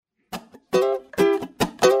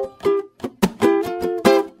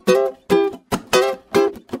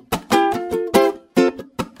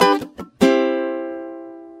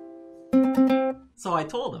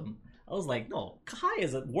told him. I was like, no, Kahai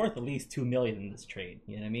is worth at least $2 million in this trade.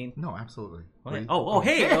 You know what I mean? No, absolutely. Hey,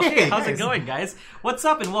 okay. How's it going, guys? What's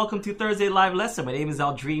up, and welcome to Thursday Live Lesson. My name is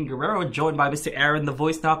Aldrin Guerrero, joined by Mr. Aaron, the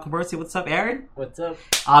voice now commercial. What's up, Aaron? What's up?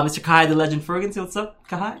 Mr. Kahai, the legend Ferguson. What's up,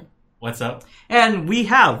 Kahai? What's up? And we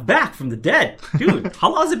have back from the dead, dude.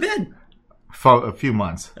 How long has it been? For a few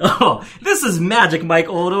months. Oh, this is Magic Mike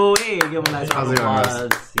Odo. Hey, give him a nice round of How's it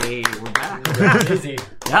applause. Hey, we're back. Busy.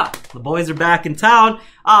 Yeah, the boys are back in town.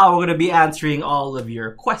 We're going to be answering all of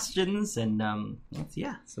your questions, and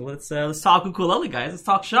so let's talk ukulele, guys. Let's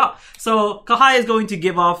talk shop. So Kahai is going to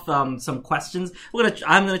give off some questions.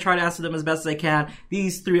 I'm going to try to answer them as best as I can.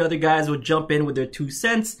 These three other guys will jump in with their 2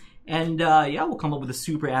 cents. And we'll come up with a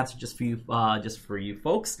super answer just for you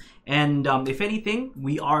folks. And if anything,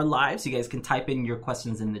 we are live, so you guys can type in your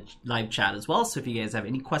questions in the live chat as well. So if you guys have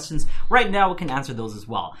any questions right now, we can answer those as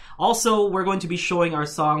well. Also, we're going to be showing our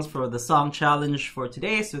songs for the song challenge for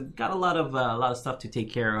today. So we've got a lot of stuff to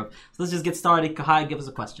take care of. So let's just get started. Kahai, give us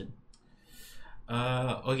a question.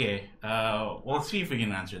 Okay. We'll see if we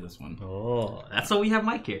can answer this one. Oh, that's why we have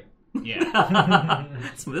Mike here. Yeah.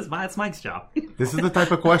 It's Mike's job. This is the type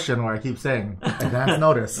of question where I keep saying, advance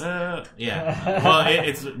notice. Yeah. Well,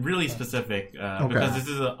 it's really specific because this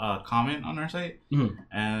is a comment on our site.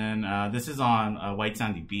 Mm-hmm. And this is on White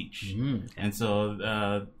Sandy Beach. Mm-hmm. And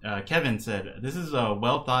so Kevin said, this is a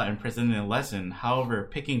well-thought and presented lesson. However,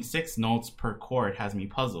 picking 6 notes per chord has me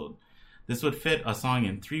puzzled. This would fit a song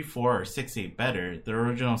in 3/4 or 6/8 better. The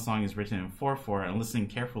original song is written in 4/4, and listening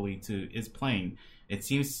carefully to his playing, it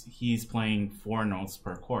seems he's playing 4 notes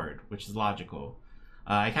per chord, which is logical.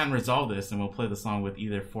 I can resolve this, and we'll play the song with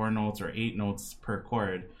either 4 notes or 8 notes per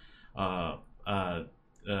chord until,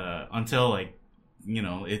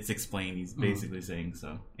 it's explained. He's basically saying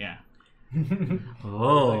so. Yeah.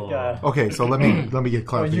 Oh. Okay, so let me get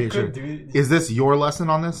clarification. Is this your lesson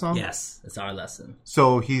on this song? Yes, it's our lesson.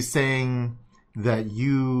 So he's saying that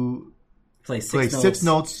you play play 6 6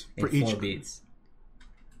 notes for and each 4 beats.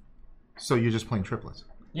 So you're just playing triplets.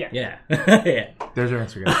 Yeah. Yeah. There's your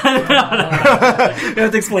answer, guys. We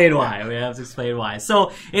have to explain why.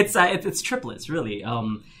 So it's triplets, really.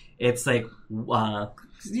 It's like we'll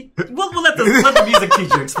let the music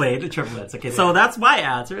teacher explain the triplets. Okay, so that's my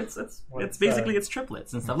answer. It's basically it's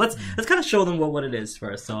triplets and stuff. Let's kind of show them what it is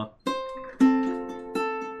first. So.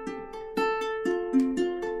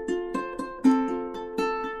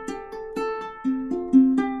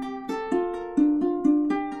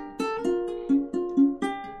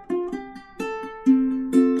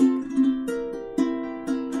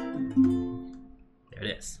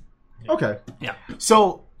 Okay. Yeah.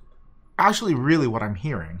 So, actually, really what I'm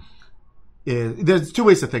hearing is there's 2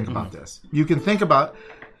 ways to think about this. You can think about,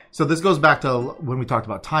 so this goes back to when we talked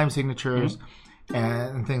about time signatures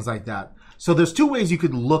and things like that. So there's 2 ways you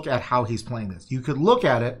could look at how he's playing this. You could look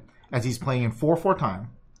at it as he's playing in 4/4 time,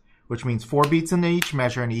 which means 4 beats in each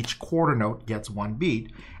measure and each quarter note gets 1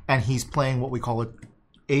 beat. And he's playing what we call an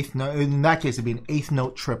 8th note. In that case, it'd be an 8th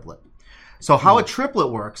note triplet. So how a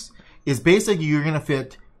triplet works is basically you're going to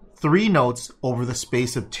fit 3 notes over the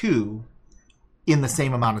space of 2 in the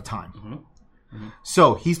same amount of time. Mm-hmm. Mm-hmm.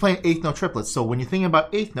 So he's playing 8th note triplets. So when you're thinking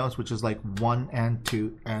about 8th notes, which is like 1 and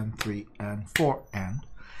 2 and 3 and 4 and,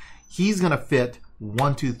 he's going to fit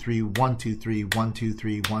 1, 2, 3, 1, 2, 3, 1, 2,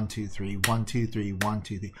 3, 1, 2, 3, 1, 2, 3, 1,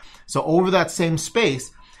 2, 3. So over that same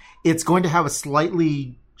space, it's going to have a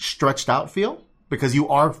slightly stretched out feel because you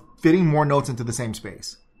are fitting more notes into the same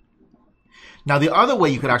space. Now the other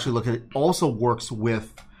way you could actually look at it also works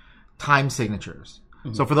with time signatures.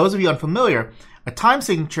 Mm-hmm. So for those of you unfamiliar, a time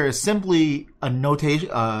signature is simply a notation,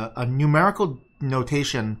 a numerical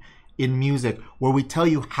notation in music where we tell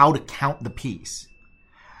you how to count the piece.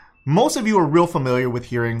 Most of you are real familiar with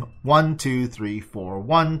hearing 1, 2, 3, 4,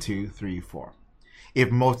 1, 2, 3, 4.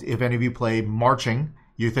 If any of you play marching,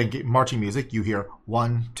 you think marching music, you hear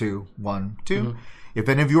 1, 2, 1, 2. Mm-hmm. If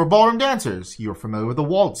any of you are ballroom dancers, you're familiar with the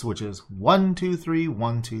waltz, which is 1, 2, 3,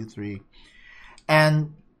 1, 2, 3.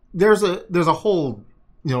 And there's a whole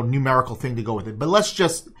numerical thing to go with it, but let's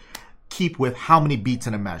just keep with how many beats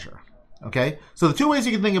in a measure. Okay, so the 2 ways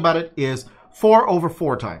you can think about it is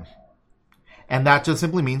 4/4 time, and that just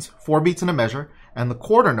simply means 4 beats in a measure, and the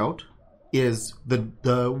quarter note is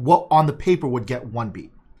the what on the paper would get 1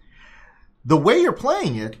 beat. The way you're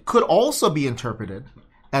playing it could also be interpreted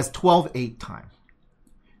as 12/8 time,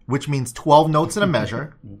 which means 12 notes in a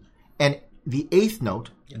measure, and the 8th note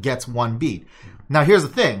gets 1 beat. Now, here's the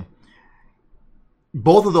thing.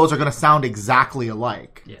 Both of those are going to sound exactly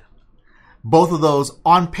alike. Yeah. Both of those,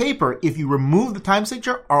 on paper, if you remove the time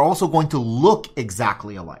signature, are also going to look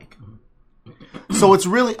exactly alike. So it's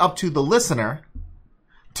really up to the listener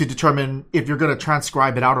to determine if you're going to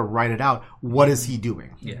transcribe it out or write it out, what is he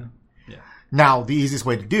doing? Yeah. Now, the easiest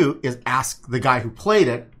way to do is ask the guy who played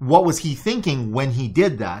it, what was he thinking when he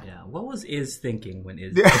did that? Yeah. What was Iz thinking when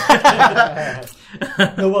Iz?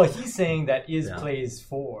 No, well, he's saying that Iz plays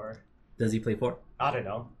 4. Does he play 4? I don't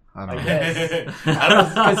know. I don't I know. guess. I don't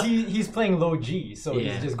Because he's playing low G, so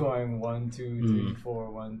Yeah. he's just going 1, 2, 3,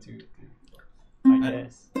 4, 1, 2, 3. I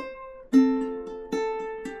guess.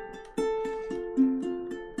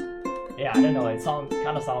 Yeah, I don't know. It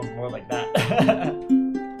kind of sounds more like that.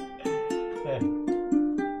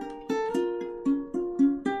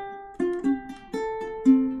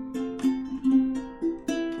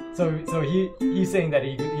 So he's saying that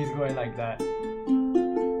he's going like that.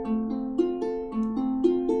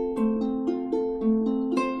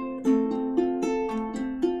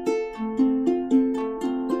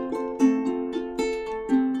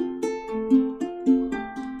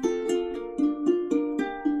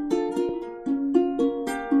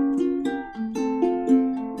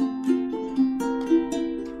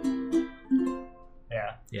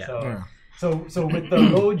 Yeah. So with the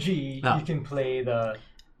low G, you can play the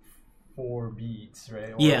 4 beats,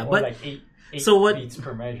 right? Or but like eight so what? beats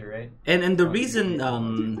per measure, right? And the reason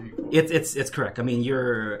it's correct. I mean,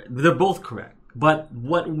 they're both correct. But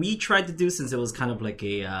what we tried to do, since it was kind of like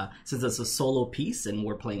since it's a solo piece and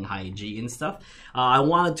we're playing high G and stuff, I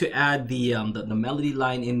wanted to add the melody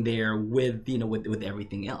line in there with with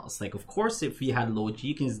everything else. Like, of course, if you had low G,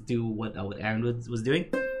 you can just do what Aaron was doing.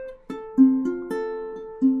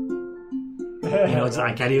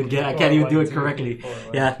 I can't even do it correctly.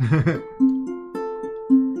 Yeah,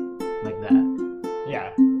 like that.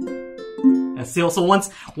 Yeah. And so once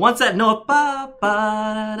that note, ba,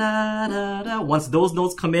 ba, da, da, da, once those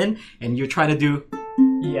notes come in and you're trying to do,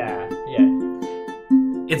 Yeah.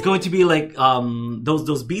 it's going to be like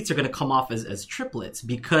those beats are going to come off as triplets,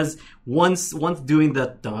 because once doing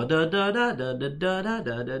the da da da da da da da da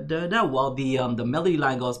da da da da, while the melody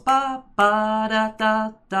line goes ba ba da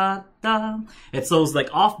da da da, it's those like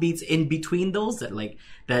off beats in between those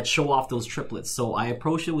that show off those triplets. So I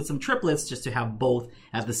approached it with some triplets just to have both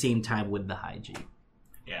at the same time with the high G.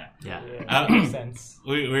 Yeah. That makes sense.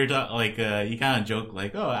 We were you kind of joke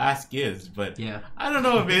like, oh, ask Iz, but Yeah. I don't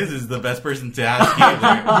know if Iz is the best person to ask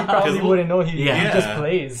either. He probably wouldn't know. He just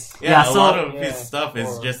plays. Yeah, Yeah, a so- lot of his stuff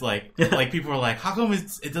is just like people are like, how come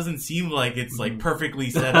it doesn't seem like it's like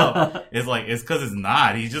perfectly set up? It's because it's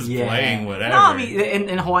not. He's just playing whatever. No, I mean,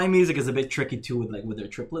 and Hawaiian music is a bit tricky too with their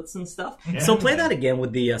triplets and stuff. So play that again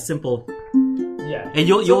with the simple. Yeah, and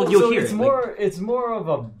you'll hear it's it. It's more of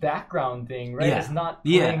a background thing, right? Yeah. It's not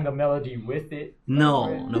Yeah. playing the melody with it. No,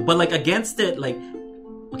 right? no, but like against it, like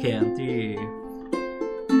okay,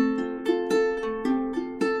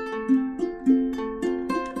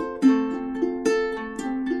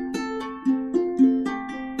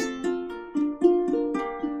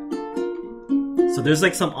 so there's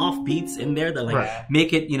like some off beats in there that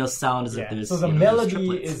make it sound as if there's so the there's melody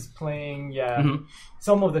triplets. is playing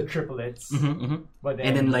some of the triplets, but then,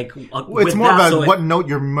 and then like It's more about what note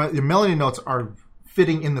your melody notes are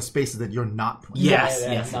fitting in the spaces that you're not playing.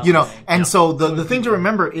 Yes. And so the thing to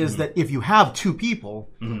remember is that if you have two people,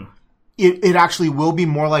 it actually will be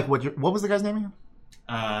more like what was the guy's name again?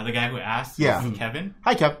 The guy who asked Yeah. Kevin.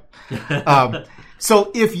 Hi, Kev.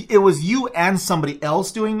 So if it was you and somebody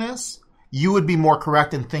else doing this, you would be more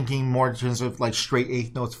correct in thinking more in terms of like straight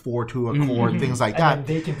eighth notes, 4 to a chord, things like and that.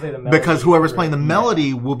 then they can play the melody. Because whoever's playing the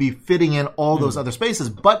melody will be fitting in all those other spaces.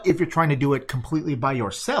 But if you're trying to do it completely by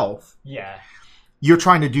yourself, you're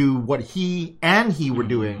trying to do what he were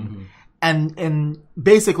doing. And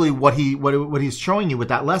basically what he's showing you with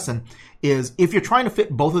that lesson is if you're trying to fit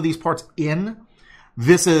both of these parts in,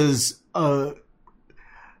 this is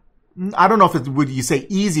I don't know if would you say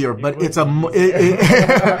easier, but it's a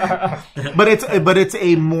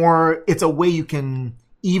way you can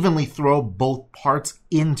evenly throw both parts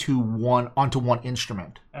onto one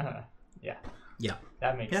instrument. Yeah.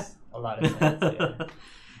 That makes a lot of sense. Yeah.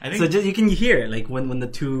 I think So just you can hear it like when the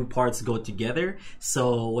two parts go together.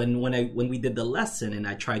 So when we did the lesson and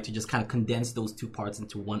I tried to just kind of condense those two parts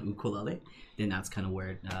into one ukulele, then that's kind of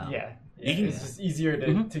where It's just easier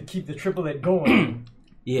to keep the triplet going.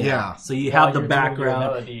 Yeah. So you While have the you're doing your background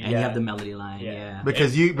melody, and you have the melody line. Yeah.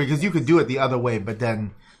 Because you could do it the other way, but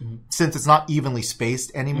then since it's not evenly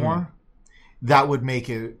spaced anymore, that would make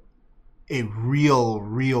it a real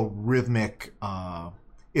rhythmic.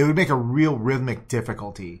 It would make a real rhythmic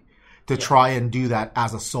difficulty to try and do that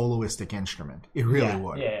as a soloistic instrument. It really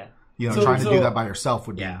would. Yeah. Trying to do that by yourself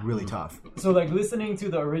would be really tough. So, like, listening to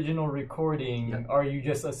the original recording, are you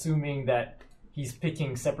just assuming that he's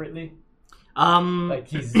picking separately? Like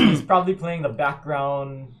he's probably playing the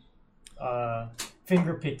background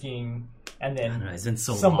finger picking, and then It's been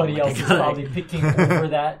so somebody long. else is probably picking over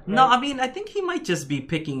that. No, right? I mean, I think he might just be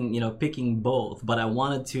picking both. But I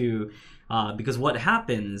wanted to, because what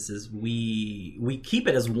happens is we keep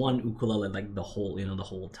it as one ukulele like the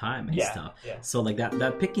whole time and stuff. Yeah. So like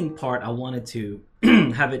that picking part, I wanted to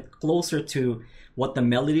have it closer to what the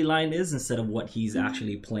melody line is instead of what he's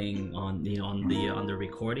actually playing on the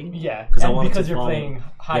recording. Yeah, because you're playing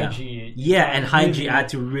high G. Yeah, and high G, really- I had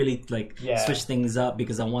to really switch things up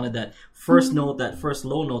because I wanted that first note, that first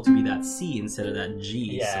low note, to be that C instead of that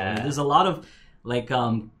G. Yeah. So there's a lot of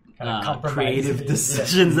compromises. creative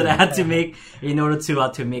decisions that I had to make in order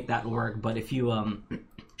to make that work. But if you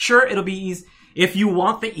sure, it'll be easy if you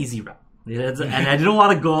want the easy route. And I don't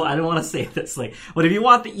want to say this but if you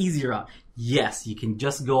want the easy route, yes, you can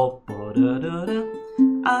just go.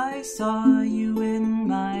 I saw you in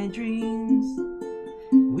my dreams.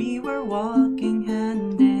 We were walking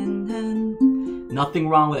hand in hand. Nothing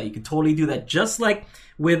wrong with that. You can totally do that. Just like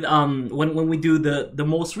with when we do the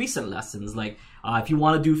most recent lessons. Like if you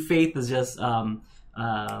want to do Faith, is just I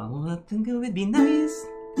think it would be nice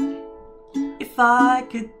if I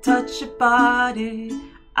could touch your body.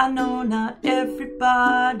 I know not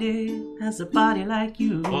everybody has a body like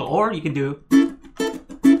you. Or you can do.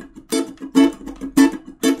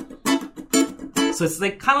 So it's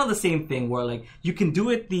like kind of the same thing where like you can do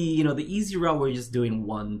it the easy route where you're just doing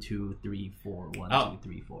 1, 2, 3, 4, 1, 2,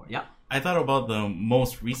 3, 4. Yeah. I thought about the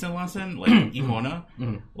most recent lesson, like Ihona.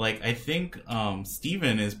 Like I think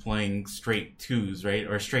Steven is playing straight 2s, right?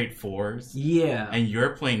 Or straight 4s. Yeah. And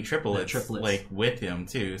you're playing triplets, triplets. like with him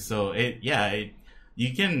too. So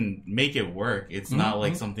you can make it work. It's not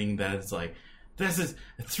like something that's like, this is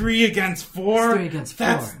 3 against 4. 3 against 4.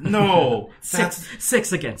 That's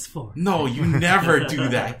 6 against 4. no, you never do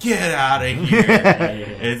that. Get out of here.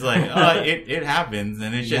 It's like it happens,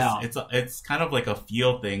 and it's just it's kind of like a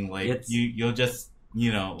feel thing. Like you'll just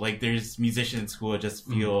like there's musicians who will just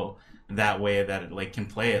feel that way that it, like can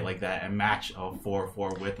play it like that and match a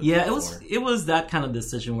 4/4 with a 3/4. It was that kind of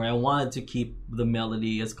decision where I wanted to keep the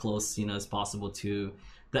melody as close as possible to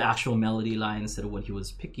the actual melody line instead of what he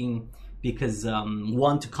was picking, because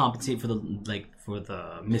one, to compensate for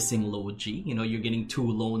the missing low G. You're getting 2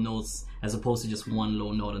 low notes as opposed to just 1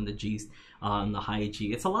 low note on the G's on the high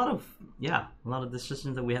G. It's a lot of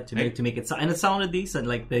decisions that we had to make to make it and it sounded decent.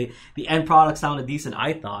 Like the end product sounded decent,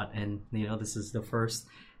 I thought, and this is the first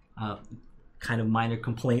kind of minor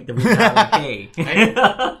complaint that we had. Like, hey.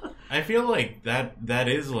 I feel like that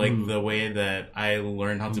is like the way that I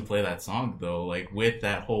learned how to play that song, though, like with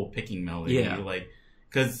that whole picking melody. Yeah. Like,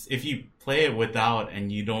 because if you play it without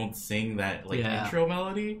and you don't sing that intro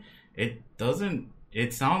melody, it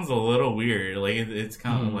sounds a little weird. Like it's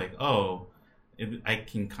kind of like, I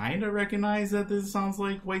can kind of recognize that this sounds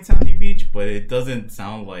like White Sandy Beach, but it doesn't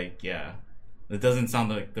sound like it doesn't sound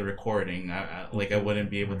like the recording. I wouldn't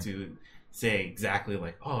be able to say exactly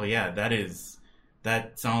like, oh yeah,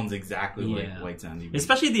 that sounds exactly like White Sandy Beach.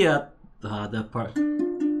 Especially the part,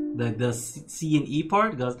 the C and E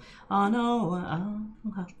part goes, oh no,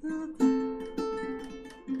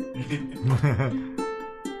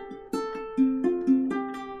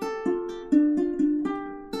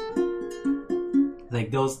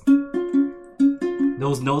 like those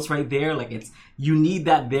notes right there, like you need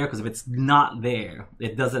that there, because if it's not there,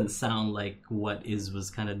 it doesn't sound like what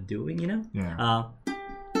was kind of doing, Yeah.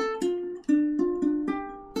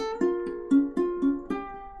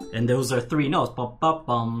 And those are 3 notes, bum bum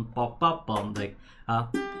bum bum bum bum, like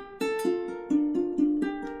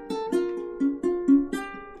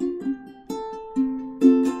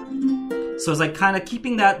So it's like kind of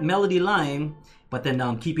keeping that melody line, but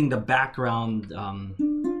then keeping the background.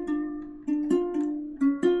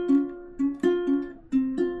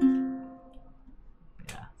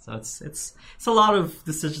 So it's a lot of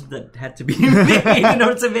decisions that had to be made in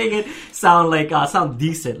order to make it sound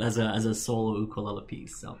decent as a solo ukulele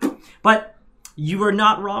piece. So, but you were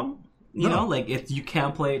not wrong. You know, like if you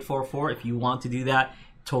can play it 4/4, if you want to do that,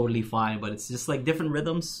 totally fine. But it's just like different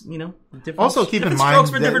rhythms. Different, also keep in different mind strokes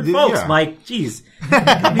for that- different yeah. folks. Mike, jeez,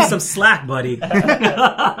 give me some slack, buddy.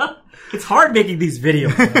 It's hard making these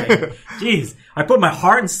videos. Like, jeez, I put my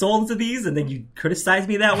heart and soul into these, and then you criticize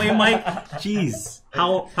me that way, Mike. Jeez,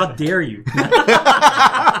 how dare you?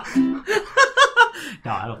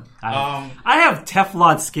 No, I don't. I have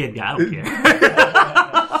Teflon skin. I don't care.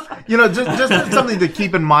 Just something to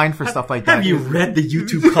keep in mind for stuff like that. Have you read the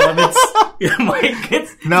YouTube comments? Mike,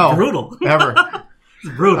 it's brutal. Never.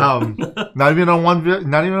 It's brutal. Not even on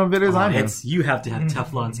videos I'm in. You have to have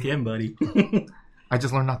Teflon skin, buddy. I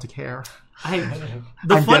just learned not to care. The I'm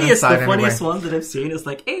dead funniest inside anyway. ones that I've seen is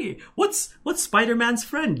like, hey, what's Spider-Man's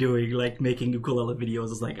friend doing? Like making ukulele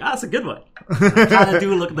videos. It's like, that's a good one. I kind of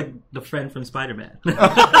do look like the friend from Spider-Man.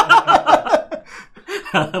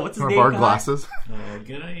 What's his name? Bar guy? glasses.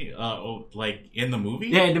 Good idea. Like in the movie?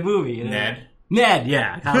 Yeah, in the movie. You know? Ned.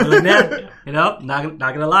 Yeah, kind of like Ned. You know, not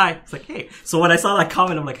gonna lie. It's like, hey. So when I saw that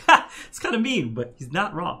comment, I'm like, ha, it's kind of mean, but he's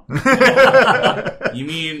not wrong. You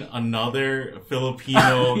mean another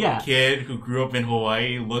Filipino Yeah. kid who grew up in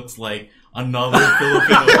Hawaii looks like another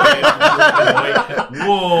Filipino kid who grew up in Hawaii?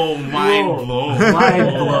 Whoa, mind blown. Mind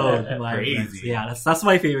blown. Crazy. Yeah, that's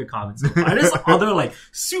my favorite comment so far. There's other like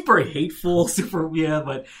super hateful,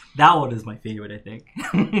 but that one is my favorite, I think.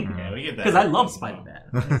 Yeah, we get that. Because I love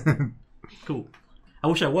Spider-Man. Cool. I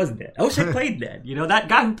wish I was Ned. I wish I played Ned. You know, that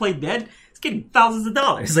guy who played Ned is getting thousands of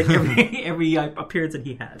dollars like every appearance that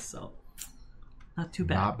he has. So, not too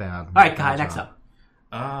bad. Not bad. All right, Kai, next up.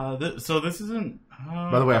 So this isn't.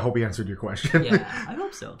 By the way, I hope he answered your question. Yeah, I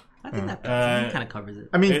hope so. I think that kind of covers it.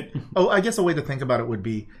 I mean, I guess a way to think about it would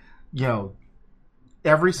be, you know,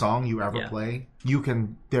 every song you ever play,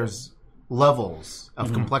 there's levels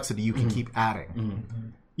of complexity you can keep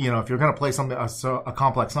adding. You know, if you're going to play something, a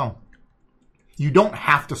complex song, you don't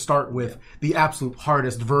have to start with the absolute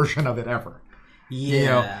hardest version of it ever. Yeah. You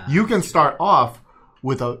know, you can start off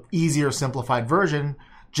with a easier, simplified version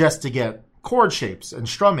just to get chord shapes and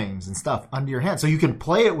strummings and stuff under your hand. So you can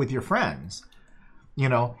play it with your friends, you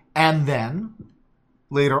know, and then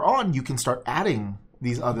later on you can start adding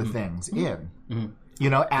these other things in. You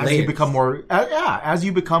know, as you become more, as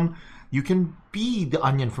you become, you can be the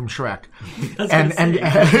onion from Shrek.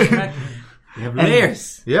 You have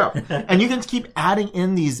layers. Yeah. And you can keep adding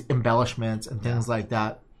in these embellishments and things like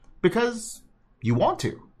that because you want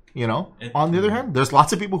to, you know. On the other hand, there's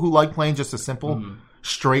lots of people who like playing just a simple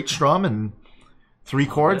straight strum and 3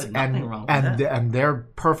 chords and they're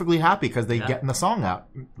perfectly happy because they get in the song out.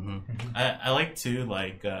 I like to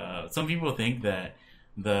like some people think that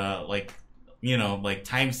the like, you know, like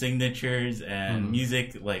time signatures and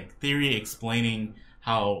music like theory explaining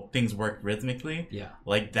how things work rhythmically. Yeah.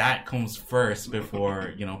 Like that comes first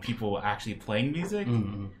before, you know, people actually playing music.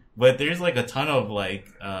 But there's like a ton of like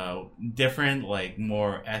different like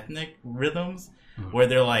more ethnic rhythms where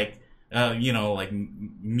they're like you know, like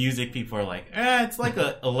music people are like, it's like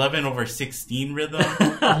a 11/16 rhythm.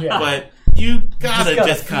 But you gotta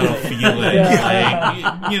just kind of feel it.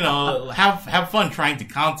 Like, you know, have fun trying to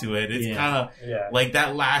count to it. It's kind of like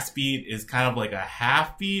that last beat is kind of like a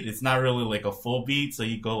half beat. It's not really like a full beat. So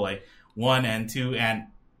you go like 1 and 2 and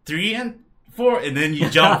 3 and 4, and then you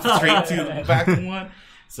jump straight to back to 1.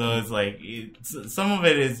 So it's like some of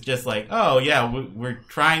it is just like, oh yeah, we're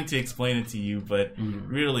trying to explain it to you, but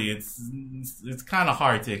really it's kind of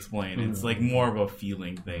hard to explain. It's like more of a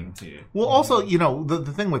feeling thing too. Well, also, you know,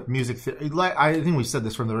 the thing with music theory, like, I think we said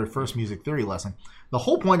this from the very first music theory lesson. The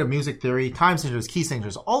whole point of music theory, time signatures, key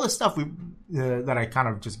signatures, all this stuff that I kind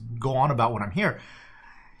of just go on about when I'm here,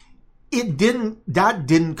 that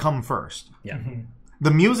didn't come first. Yeah. The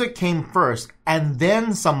music came first, and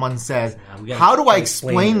then someone said, how do I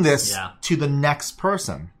explain this to the next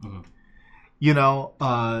person? You know,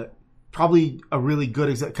 probably a really good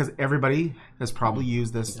example, because everybody has probably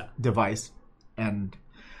used this device, and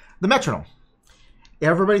the metronome.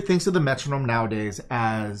 Everybody thinks of the metronome nowadays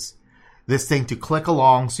as this thing to click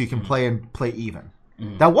along so you can play even.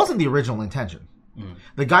 That wasn't the original intention.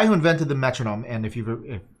 The guy who invented the metronome, and if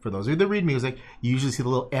for those of you that read music, you usually see the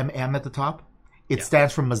little MM at the top. It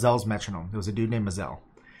stands for Mazel's metronome. There was a dude named Mazel.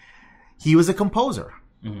 He was a composer.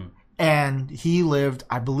 And he lived,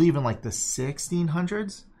 I believe, in like the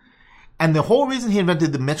 1600s. And the whole reason he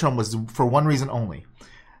invented the metronome was for one reason only.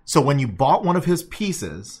 So when you bought one of his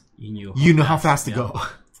pieces, you knew how fast to go.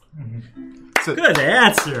 So, good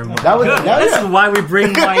answer, Mike. This is why we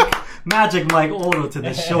bring Magic Mike Odo to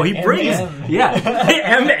the show. He brings,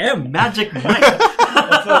 Magic Mike.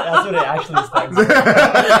 That's what it actually stands for.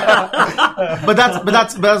 but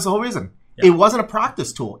that's the whole reason. Yeah. It wasn't a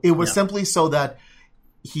practice tool. It was simply so that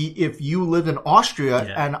if you lived in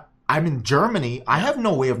Austria and I'm in Germany, I have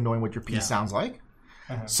no way of knowing what your piece sounds like.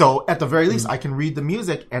 So at the very least, I can read the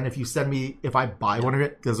music, and if I buy one of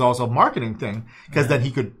it, there's also a marketing thing, because then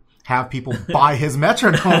he could have people buy his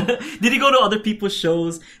metronome. Did he go to other people's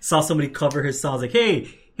shows, saw somebody cover his songs, like, hey,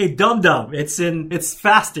 Dum Dum, it's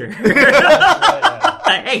faster.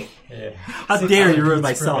 Hey, how dare you ruin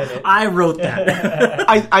my song? I wrote that.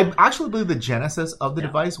 I actually believe the genesis of the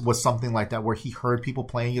device was something like that, where he heard people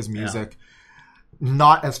playing his music,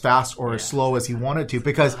 not as fast or as slow as he wanted to,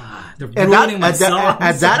 because They're at ruining my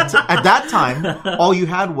songs. at that time, all you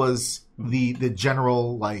had was the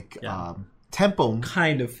general tempo.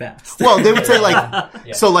 Kind of fast. Well, they would say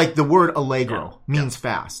so like the word allegro means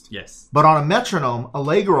fast. Yes. But on a metronome,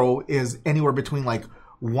 allegro is anywhere between like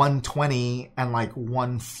 120 and like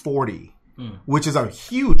 140, which is a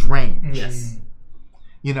huge range. Yes.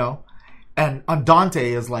 You know? And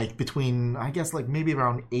andante is like between, I guess, like maybe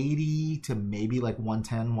around 80 to maybe like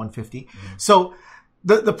 110, 150. So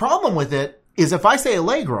the problem with it is if I say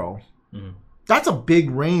allegro, that's a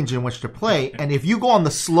big range in which to play. And if you go on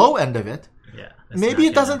the slow end of it, maybe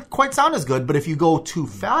it doesn't quite sound as good. But if you go too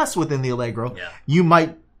fast within the allegro, you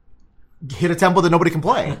might hit a tempo that nobody can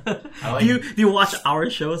play. Do you watch our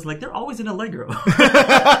shows? Like, they're always in allegro.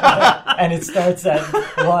 And it starts at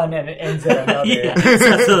one and it ends at another. Yeah, so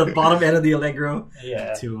that's the bottom end of the allegro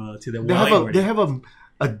Yeah. to the They have a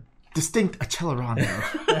distinct accelerando.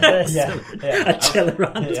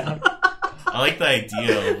 Accelerante. Yeah. I like the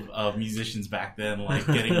idea of musicians back then, like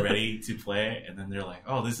getting ready to play, and then they're like,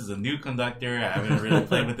 "Oh, this is a new conductor. I haven't really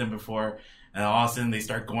played with him before." And all of a sudden, they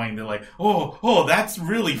start going. They're like, "Oh, that's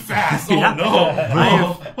really fast. Oh Yeah.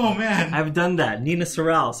 no, oh man." I've done that. Nina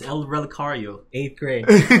Sorrell's El Relicario, 8th grade.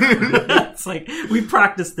 It's like, we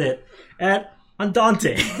practiced it at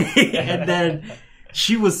Andante. And then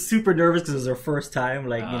she was super nervous because it was her first time.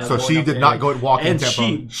 So she did not go at walking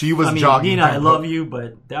tempo. She was jogging Nina, tempo. I love you,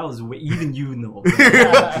 but that was even you know. Too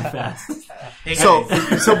fast. Hey, So,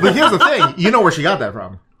 guys. but here's the thing. You know where she got that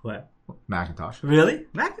from? What? Macintosh. Really?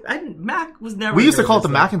 Mac was never. We used to call it the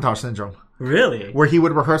nervous. Macintosh syndrome, Really? where he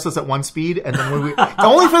would rehearse us at one speed, and then when we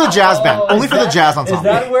only for the jazz band, only for the jazz ensemble. Is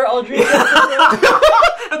that where Audrey gets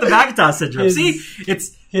it The Macintosh syndrome. See,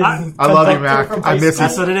 it's. from? I love you, Conductor Mac. from I miss you.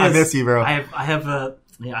 That's what it is. I miss you, bro. I have a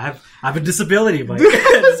disability, Mike.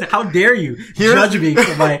 How dare you judge me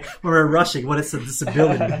for rushing when it's a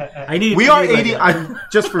disability? I need. We I are need, 80. I'm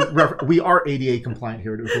just for we are ADA compliant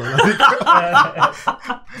here at Ukulele.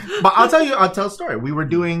 But I'll tell a story. We were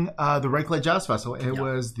doing the Red Clay Jazz Festival. It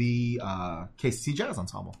was the KCC Jazz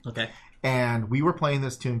Ensemble. Okay. And we were playing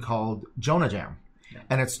this tune called Jonah Jam,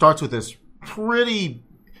 and it starts with this pretty.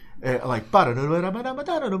 Like and then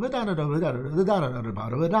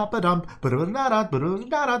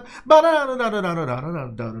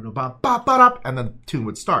the tune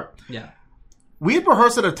would start. Yeah. We had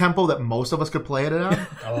rehearsed at a tempo that most of us could play it at.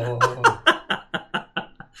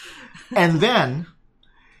 And then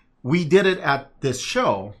we did it at this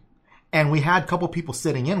show, and we had a couple people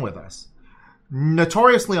sitting in with us.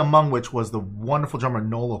 Notoriously among which was the wonderful drummer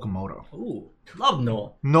Noel Okamoto. Ooh, love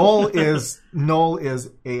Noel. Noel is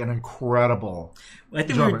an incredible. I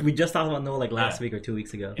think drummer. we just talked about Noel like last week or 2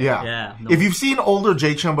 weeks ago. Yeah. Yeah. Noel. If you've seen older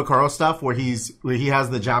Jake Shimabukuro stuff where he has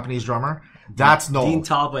the Japanese drummer, that's Noel. Dean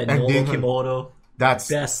Talbot and Noel Dean- Kimoto. That's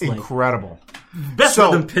Best, incredible. Best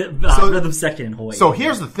So- rhythm section in Hawaii. So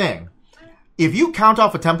here's the thing. If you count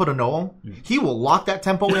off a tempo to Noel, he will lock that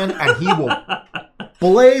tempo in and he will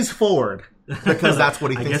blaze forward because that's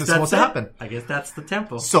what he thinks is supposed to happen. I guess that's the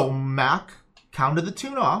tempo. So Mac counted the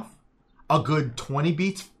tune off a good 20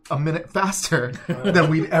 beats a minute faster than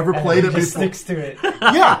we'd ever played it just before. sticks to it.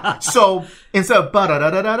 Yeah. So instead of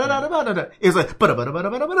it's like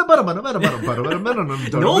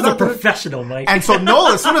Noel's a professional, Mike. and so Noel,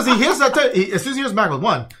 as soon as he hears that, as soon as he hears Mac with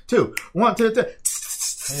 1, 2, 1, 2, 3,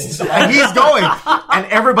 and he's going, and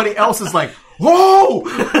everybody else is like, whoa,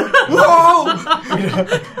 whoa.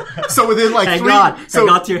 So within like Thank three, God. so I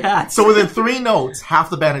got to your hat. So within 3 notes, half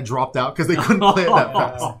the band had dropped out because they couldn't play it that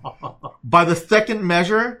fast. By the second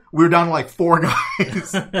measure, we were down to like 4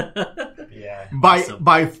 guys. Yeah. By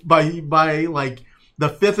like the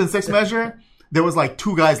 5th and 6th measure, there was like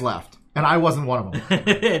 2 guys left, and I wasn't one of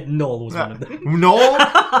them. Noel was one of them. Noel,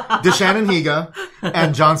 Deshannon Higa,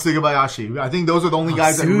 and John Sugabayashi. I think those are the only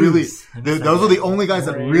guys that really. Those are the only guys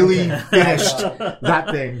that really finished that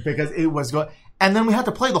thing because it was good. And then we had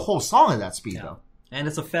to play the whole song at that speed, though. And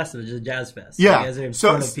it's a festival, it's a jazz fest. Yeah, You guys are in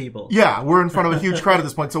front of people. Yeah, we're in front of a huge crowd at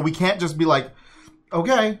this point, so we can't just be like,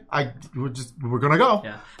 okay, we're gonna go.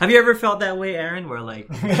 Yeah. Have you ever felt that way, Aaron? Where like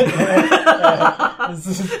This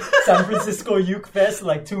is San Francisco Uke Fest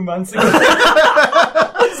like 2 months ago.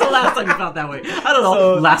 when's the last time you felt that way? I don't know.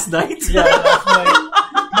 So- last night. Yeah, last night.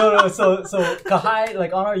 No. So Kahai,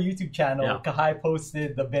 like on our YouTube channel, Yeah. Kahai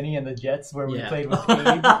posted the Benny and the Jets where we Yeah. played with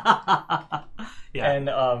Abe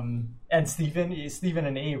Yeah. and Steven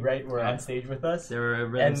and Abe, right, were on stage with us. They were a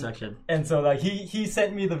rhythm section. And so like he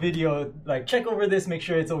sent me the video, like check over this, make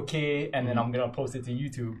sure it's okay, and then I'm gonna post it to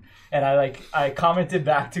YouTube. And I commented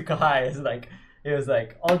back to Kahai as like, It was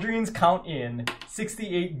like Aldrin's count in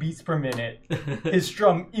 68 beats per minute. His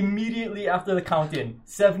strum immediately after the count in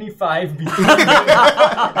 75 beats per minute.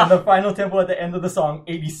 And the final tempo at the end of the song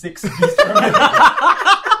 86 beats per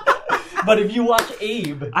minute. But if you watch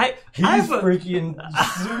Abe, he's freaking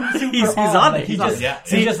super he's on. on Like, it. he He's on just,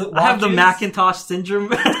 it. he just watches, I have the Macintosh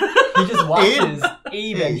syndrome. He just watches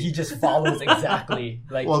Abe and he just follows exactly.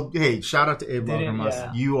 Like, Well, hey, shout out to Abe Didn't- Lagermus.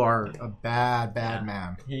 yeah. You are a bad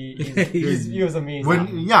man. he was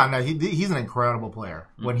amazing. He's an incredible player.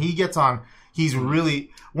 When he gets on, he's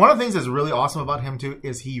really one of the things that's really awesome about him too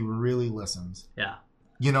is he really listens. Yeah.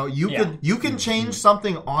 You know, you can change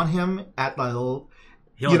something on him at the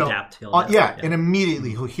He'll adapt. He'll adapt. and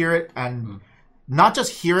immediately he'll hear it and not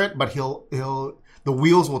just hear it, but he'll the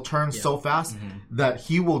wheels will turn so fast that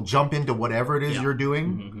he will jump into whatever it is you're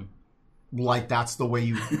doing. Like that's the way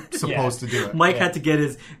you're supposed to do it. Mike had to get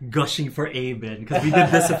his gushing for Abe in because we did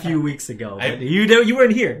this a few weeks ago. But you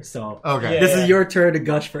weren't here, so Okay. this is your turn to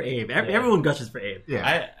gush for Abe. Everyone gushes for Abe.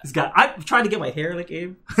 Yeah. I've tried to get my hair like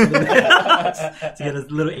Abe to get a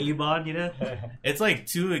little Abe on, you know. It's like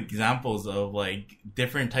two examples of like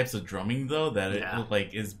different types of drumming though that it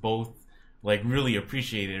like is both like really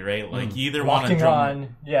appreciated, right? Like you either want a Locking drum,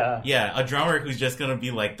 on, a drummer who's just gonna be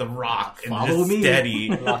like the rock and Follow just me. steady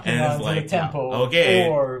locking and on it's to like the tempo, okay.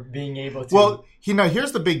 or being able to. Well,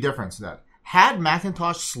 here's the big difference. That had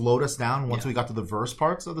Macintosh slowed us down once we got to the verse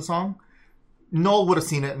parts of the song, Noel would have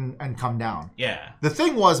seen it and come down. Yeah. The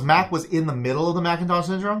thing was, Mac was in the middle of the Macintosh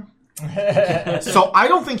syndrome. So I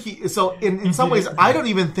don't think he. So in some ways, I don't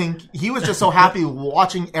even think he was just so happy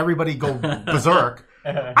watching everybody go berserk.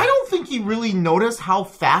 I don't think he really noticed how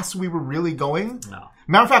fast we were really going. No.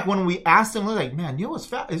 Matter of fact, when we asked him, we were like, "Man, you know what's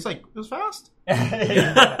fast?" He's like, "It was fast."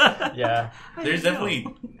 yeah. There's definitely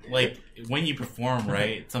like when you perform,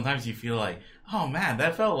 right? Sometimes you feel like, oh man,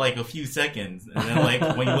 that felt like a few seconds, and then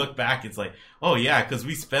like when you look back, it's like, oh yeah, because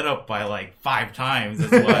we sped up by like 5 times as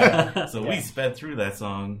well. So we sped through that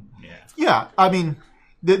song. Yeah. Yeah, I mean,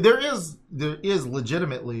 there is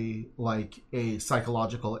legitimately like a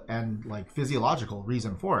psychological and like physiological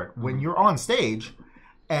reason for it. When you're on stage,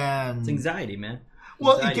 and It's anxiety, man.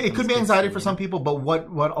 well, Anxiety it could be comes anxiety to, for you some know? people, but what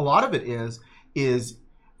a lot of it is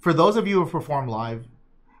for those of you who perform live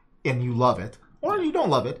and you love it or you don't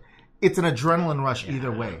love it, it's an adrenaline rush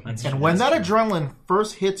either way. that's And true, when that's that adrenaline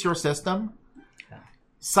first hits your system,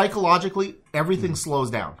 psychologically everything slows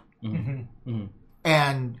down.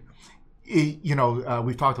 And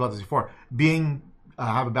we've talked about this before. Being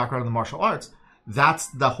have a background in the martial arts, that's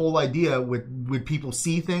the whole idea. With people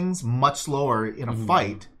see things much slower in a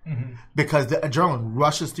fight because the adrenaline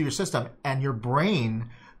rushes through your system and your brain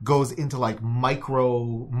goes into like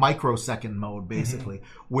microsecond mode, basically,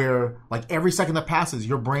 where like every second that passes,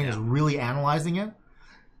 your brain is really analyzing it.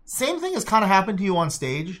 Same thing has kind of happened to you on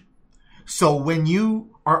stage. So when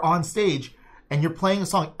you are on stage and you're playing a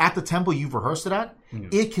song at the tempo you've rehearsed it at,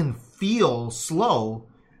 it can feel slow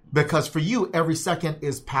because for you, every second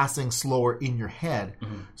is passing slower in your head.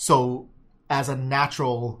 So as a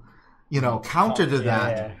natural, counter to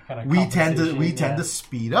that, we tend to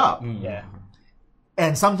speed up. Yeah.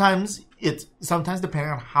 And sometimes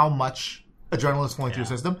depending on how much adrenaline is flowing through your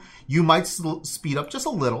system, you might speed up just a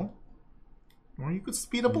little. Or you could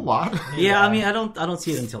speed up a lot. Yeah, I mean, I don't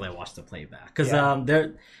see it until I watch the playback because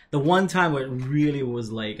the one time where it really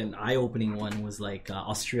was like an eye-opening one was like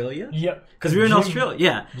Australia. Yep. Because we were in Australia.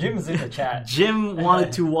 Yeah, Jim's in the chat. Jim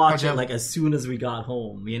wanted to watch Jim. it like as soon as we got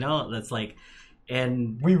home. That's like,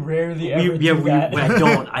 and We rarely ever do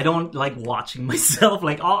that. I don't like watching myself.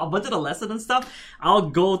 Like a bunch of the lesson and stuff, I'll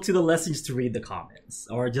go to the lesson just to read the comments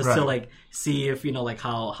or just to Right. like see if like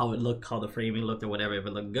how it looked, how the framing looked or whatever, if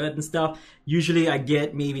it looked good and stuff. Usually I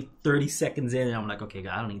get maybe 30 seconds in and I'm like, okay,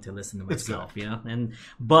 I don't need to listen to It's myself,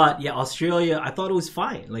 But yeah, Australia, I thought it was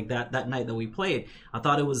fine. Like that night that we played, I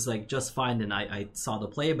thought it was like just fine. And I saw the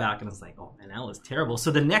playback and I was like, oh man, that was terrible.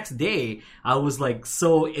 So the next day I was like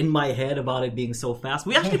so in my head about it being so fast.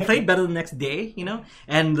 We actually played better the next day,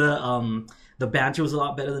 and the banter was a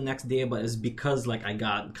lot better the next day, but it's because like I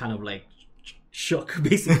got kind of like shook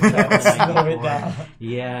basically. Slow it down.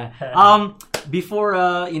 Yeah.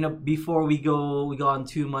 Before we go on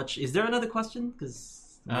too much, is there another question?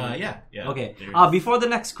 Because Yeah. Okay. There's- Before the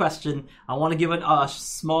next question, I want to give a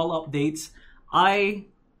small update. I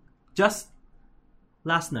just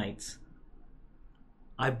last night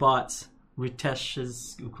I bought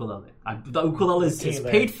Ritesh's ukulele. The ukulele is Taylor.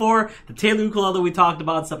 paid for. The Taylor ukulele we talked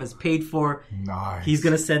about stuff is paid for. Nice. He's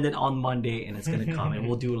gonna send it on Monday, and it's gonna come, and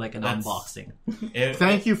we'll do like an That's- unboxing. it-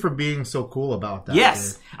 Thank you for being so cool about that.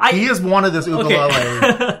 Yes, dude. He has wanted this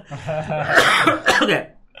ukulele.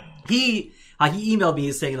 Okay. he emailed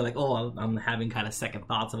me saying like, oh, I'm having kind of second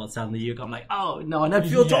thoughts about selling the uke. I'm like, oh no, and I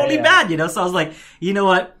feel totally bad, So I was like, you know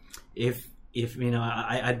what, if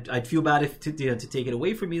I'd feel bad if to take it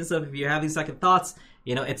away from me and stuff. If you're having second thoughts,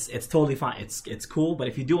 it's totally fine. It's cool. But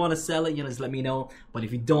if you do want to sell it, just let me know. But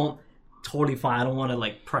if you don't, totally fine. I don't want to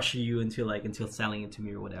like pressure you until selling it to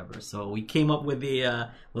me or whatever. So we came up with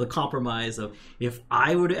a compromise of, if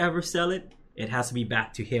I were to ever sell it, it has to be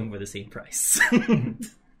back to him for the same price.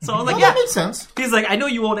 So I was like, that makes sense. He's like, I know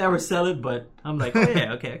you won't ever sell it, but I'm like, oh,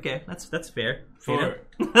 yeah, okay, that's fair.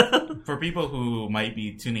 For people who might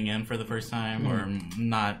be tuning in for the first time or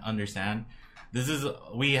not understand,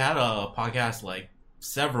 we had a podcast like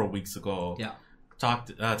several weeks ago. Yeah.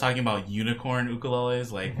 Talking about unicorn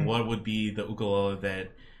ukuleles, like what would be the ukulele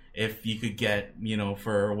that if you could get,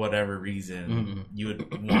 for whatever reason you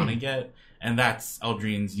would want to get, and that's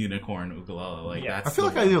Aldrin's unicorn ukulele. Like, that's I feel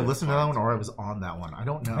like I either listened to that one or I was on that one. I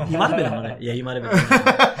don't know. You might have been on it. Yeah, you might have been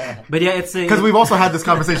on it. But yeah, it's because we've also had this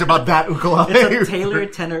conversation about that ukulele. It's a Taylor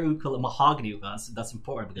tenor ukulele, mahogany ukulele. That's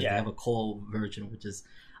important because they have a coal version, which is,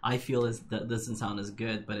 I feel, that doesn't sound as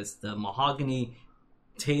good, but it's the mahogany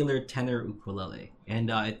Taylor tenor ukulele, and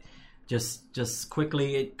it just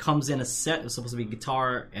quickly, it comes in a set. It's supposed to be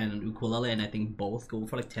guitar and ukulele, and I think both go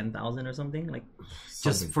for like 10,000 or something, like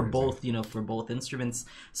just for both, for both instruments.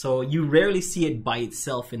 So you rarely see it by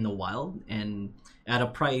itself in the wild, and at a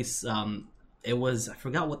price, it was, I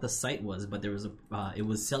forgot what the site was, but there was it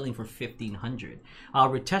was selling for $1,500.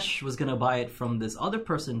 Ritesh was gonna buy it from this other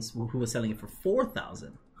person who was selling it for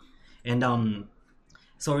 $4,000, and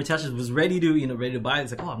so Ritesh was ready to buy it.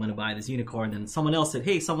 It's like, oh, I'm going to buy this unicorn. And someone else said,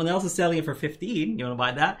 hey, someone else is selling it for $15. You want to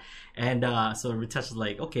buy that? And so Ritesh was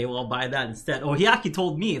like, okay, well, I'll buy that instead. Oh, he actually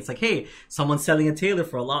told me, it's like, hey, someone's selling a Taylor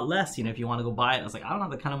for a lot less. If you want to go buy it. I was like, I don't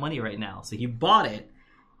have that kind of money right now. So he bought it.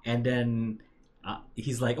 And then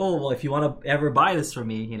he's like, oh, well, if you want to ever buy this from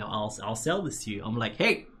me, I'll sell this to you. I'm like,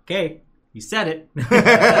 hey, okay, you said it. No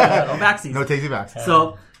backsies. No takesy backs.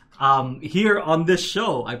 So here on this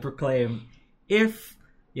show, I proclaim, if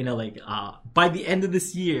by the end of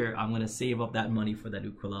this year, I'm going to save up that money for that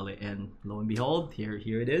ukulele. And lo and behold, here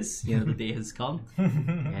it is. The day has come.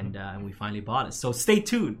 And we finally bought it. So stay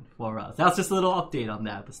tuned for us. That's just a little update on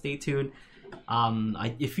that. But stay tuned.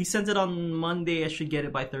 If he sends it on Monday, I should get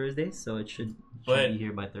it by Thursday. So it should be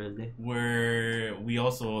here by Thursday. We're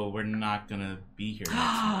not gonna be here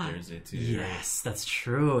next week Thursday too. Yes, that's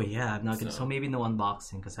true. Yeah, I'm not gonna. So maybe no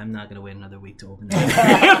unboxing because I'm not gonna wait another week to open it.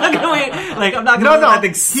 I'm not gonna wait. Like, I'm not gonna let that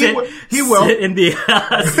thing sit. He will sit in the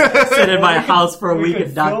sit in my house for a week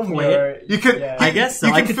and not play it. You could. I guess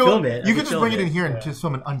so. I could film it. You could just bring it in here and just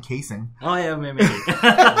film an uncasing. Oh yeah, maybe.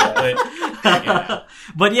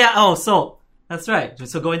 But yeah. Oh, so. That's right.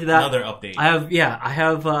 So going to that, another update. I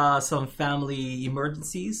have some family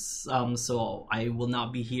emergencies. So I will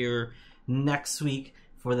not be here next week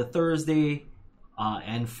for the Thursday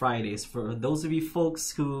and Fridays. For those of you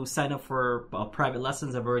folks who sign up for private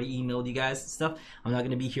lessons, I've already emailed you guys and stuff. I'm not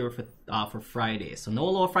going to be here for Friday. So no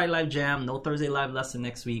Lower Friday live jam, no Thursday live lesson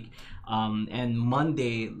next week, and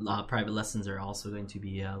Monday private lessons are also going to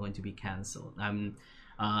be canceled.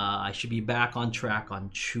 I should be back on track on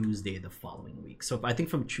Tuesday the following week. So I think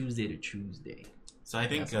from Tuesday to Tuesday. So I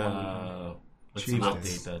think what's the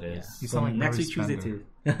update that is? Yeah. So next week Tuesday too.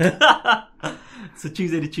 So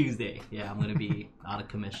Tuesday to Tuesday. Yeah, I'm gonna be out of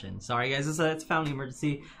commission. Sorry guys, it's a family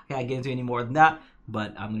emergency. I can't get into any more than that,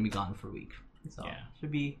 but I'm gonna be gone for a week. So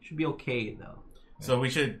should be okay though. So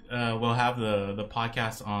we should we'll have the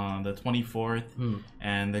podcast on the 24th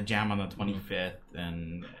and the jam on the 25th,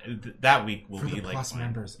 and that week will be like Plus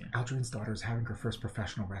members. Aldrin's daughter is having her first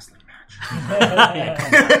professional wrestling match.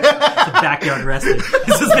 It's a backyard wrestling.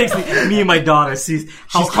 This just makes me and my daughter see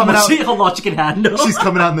how much she can handle. She's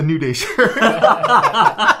coming out in the New Day shirt.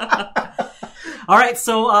 All right,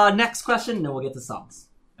 so next question, then we'll get to songs.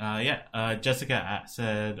 Jessica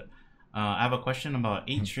said, I have a question about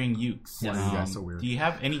 8-string ukes. Yes. You guys so weird. Do you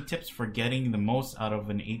have any tips for getting the most out of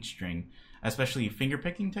an 8-string, especially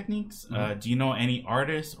finger-picking techniques? Do you know any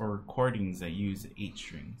artists or recordings that use 8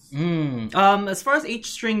 strings? As far as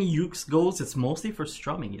 8-string ukes goes, it's mostly for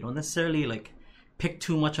strumming. You don't necessarily like pick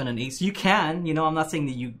too much on an 8. So you can, I'm not saying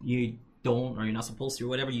that you don't or you're not supposed to or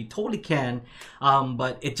whatever. You totally can,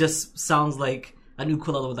 but it just sounds like a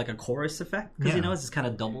ukulele with like a chorus effect because it's just kind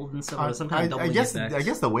of doubled and stuff. Some kind of doubling effect. I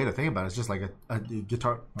guess the way to think about it is just like a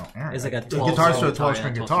guitar. It's like a guitar to a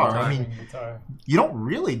 12-string guitar. I mean, you don't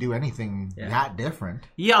really do anything that different.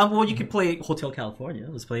 Yeah, well, you could play Hotel California.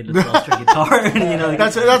 Let's play the 12-string guitar.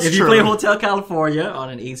 That's if you true. play Hotel California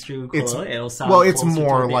on an 8-string ukulele, it'll sound. Well, it's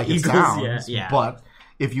more like it sounds. Yeah. But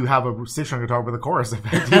if you have a 6-string guitar with a chorus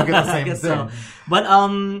effect, you get the I same guess thing. so. But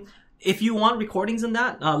if you want recordings in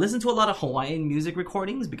that, listen to a lot of Hawaiian music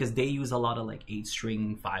recordings because they use a lot of like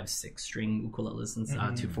 8-string, 5, 6-string ukuleles and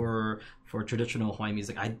for traditional Hawaiian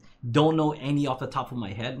music. I don't know any off the top of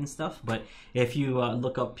my head and stuff, but if you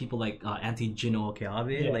look up people like Auntie Jino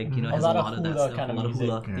Okeawe, like has a lot of that stuff, kind a lot of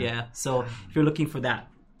music. hula. Yeah. So if you're looking for that,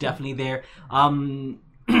 definitely there.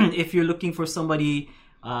 If you're looking for somebody.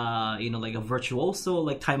 Like a virtuoso,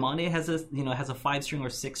 like Taimane has a 5-string or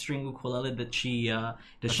 6-string ukulele that she I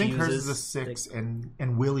uses. think hers is a 6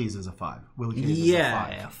 and Willie's is a 5. Willie K's is a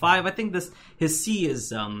 5. Yeah, 5. I think his C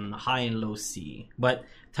is high and low C, but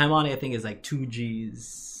Taimane I think is like 2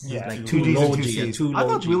 G's. Yeah, like 2 G's low and 2 G, C's. two I low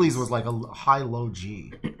thought Gs. Willie's was like a high-low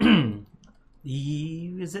G.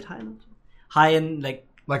 Is it high low G? High and like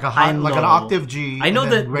Like a high like an low. octave G. I know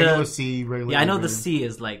and then that regular the- C, regular. Yeah, I know the regular. C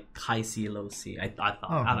is like high C, low C. I thought. Oh.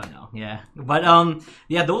 I don't know. Yeah, but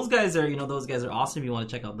those guys are awesome. If you want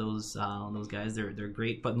to check out those guys, they're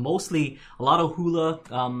great. But mostly a lot of hula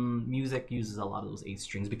music uses a lot of those 8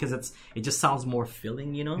 strings because it just sounds more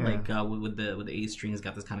filling. Yeah. Like with the 8 strings,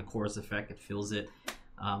 got this kind of chorus effect. It fills it.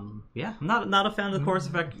 I'm not a fan of the chorus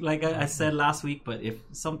effect, like I said last week. But if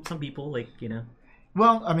some people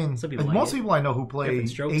Well, I mean, Some people most like it. people I know who play Different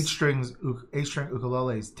strokes. 8-string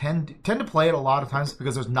ukuleles tend to play it a lot of times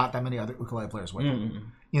because there's not that many other ukulele players with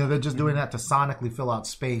them. They're just doing that to sonically fill out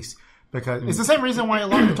space because it's the same reason why a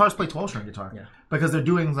lot of guitarists play 12-string guitar. Yeah. Because they're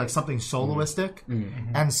doing like something soloistic,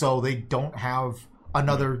 and so they don't have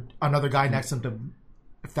another guy next to them to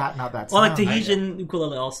fatten out that Well, like sound. Tahitian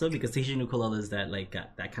ukulele also, because Tahitian ukulele is that like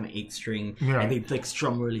that kind of 8-string, Yeah. and they like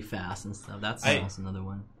strum really fast and stuff. That's another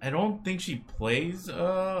one. I don't think she plays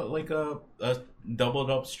like a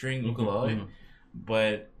doubled up string ukulele,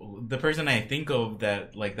 but the person I think of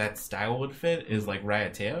that like that style would fit is like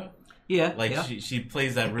Raiatea. Yeah, Like yeah. she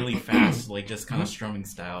plays that really fast, like just kind of strumming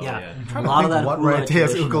style. Yeah. Yeah. I'm trying a to lot think of that what hula Raiatea's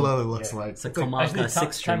tradition. ukulele looks like. It's a Actually, Kamaka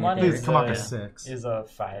 6-string. Taimane Please, is come on, a- a 6. is a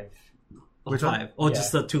 5. Which one? 5. Oh, Yeah.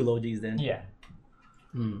 just the 2 low Gs then. Yeah.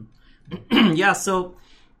 Yeah, so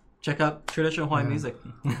check out traditional Hawaiian music.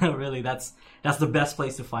 Really, that's the best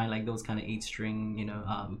place to find like those kind of 8-string,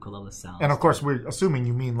 ukulele sounds. And of course, we're assuming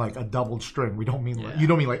you mean like a doubled string. We don't mean you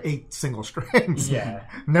don't mean like 8 single strings. Yeah.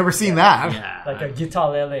 Never seen that. yeah, Like a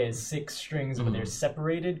guitar lele is 6 strings, but they're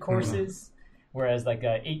separated courses. Whereas like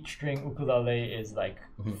a 8-string ukulele is like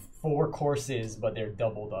 4 courses, but they're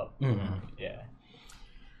doubled up. Yeah.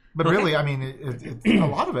 But really, I mean, a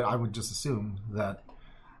lot of it, I would just assume that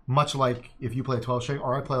much like if you play a 12-string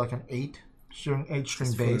or I play like an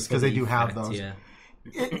 8-string bass, because they do have those. Yeah.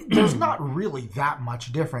 There's not really that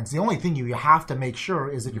much difference. The only thing you have to make sure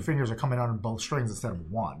is that your fingers are coming out on both strings instead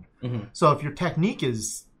of one. So if your technique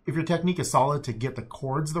is solid to get the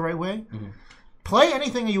chords the right way, play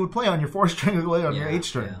anything that you would play on your 4-string ukulele on your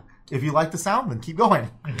 8-string. yeah. If you like the sound, then keep going.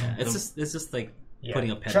 Yeah, it's just like Yeah.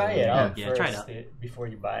 putting a pedal. Try it out Yeah, first try it out. before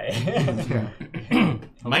you buy it. Yeah.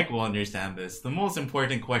 Mike will understand this. The most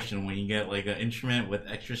important question when you get like an instrument with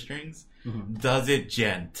extra strings, does it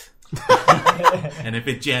gent? And if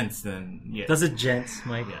it gents, then yeah. Does it gent,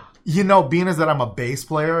 Mike? Yeah. Being as that I'm a bass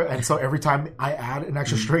player, and so every time I add an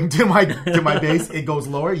extra string to my bass, it goes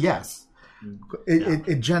lower. Yes,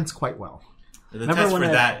 it gents quite well. The Remember test for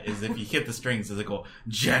when that is if you hit the strings, does it go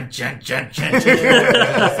gent, gent, gent, gent, gent?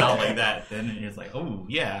 It sound like that. Then it's like, oh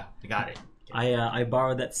yeah, I got it. I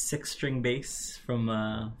borrowed that 6-string bass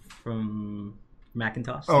from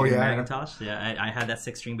Macintosh. Oh, Stephen yeah. Macintosh. Yeah, I had that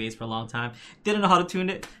 6-string bass for a long time. Didn't know how to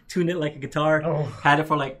tune it like a guitar. Oh. Had it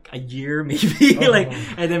for like a year maybe.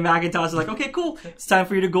 And then Macintosh was like, okay, cool. It's time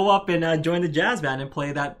for you to go up and join the jazz band and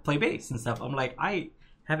play bass and stuff. I'm like, I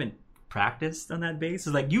haven't practiced on that bass.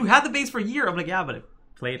 It's like, you had the bass for a year. I'm like, yeah, but it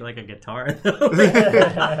played like a guitar.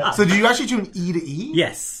 So do you actually tune E to E?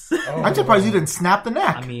 Yes. I'm surprised you didn't snap the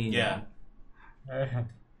neck. I mean, Yeah.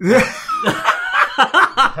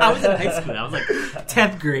 I was in high school. I was like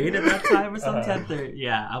 10th grade at that time or something. 10th or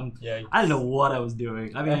Yeah. I don't know what I was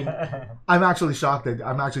doing. I mean, I'm actually shocked you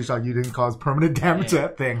didn't cause permanent damage to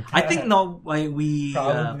that thing. I think we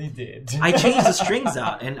Probably did. I changed the strings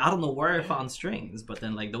out, and I don't know where I found strings, but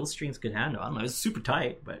then like those strings could handle. I don't know. It was super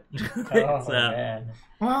tight, but Oh, man.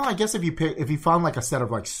 Well, I guess if you found like a set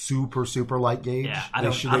of like super light gauge, yeah, I they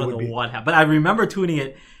don't know would be. what happened. But I remember tuning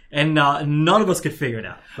it. And none of us could figure it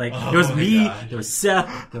out. Like there was my me, God. there was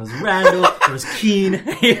Seth, there was Randall, there was Keen.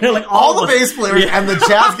 Like All the of us. bass players and the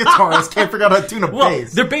jazz guitarists can't figure out how to tune a Well,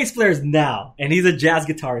 bass. they're bass players now, and he's a jazz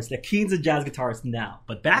guitarist. Like Keen's a jazz guitarist now.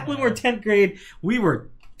 But back when we were 10th grade, we were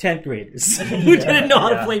 10th graders who didn't know how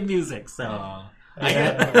to play music. So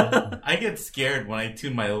I get scared when I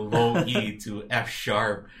tune my low E to F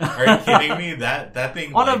sharp. Are you kidding me? That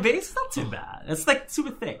thing On like, a bass, it's not too bad. It's like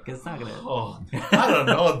super thick. It's not gonna. Oh, I don't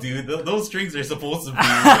know, dude. Those strings are supposed to be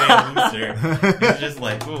way looser. It's just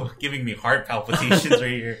like giving me heart palpitations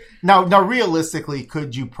right here. Now, realistically,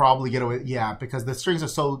 could you probably get away? Yeah, because the strings are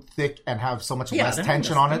so thick and have so much less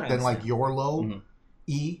tension on it than like your low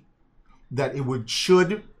E, that it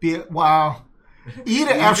should be. Wow, E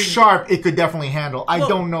to F sharp, it could definitely handle. I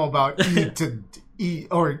don't know about E to E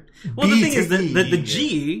or Well, B the thing to is that E. the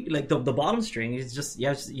G, like the bottom string, is just you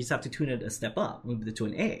just have to tune it a step up, move to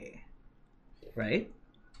an A, right?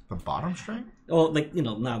 The bottom string? Oh, like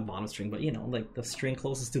not bottom string, but like the string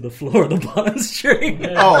closest to the floor, the bottom string.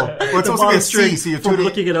 Oh, well, it's supposed to be a C, so you're from tuning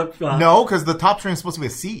looking it up. No, because the top string is supposed to be a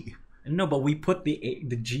C. No, but we put the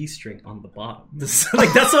G string on the bottom.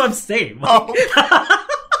 Like that's what I'm saying. Oh.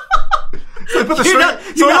 So they put the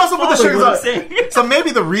You're not also put the strings following what I'm on. saying. So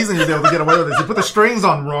maybe the reason you're able to get away with it is you put the strings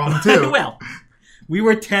on wrong too. Well, we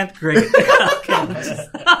were 10th grade.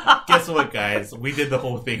 Guess what, guys? We did the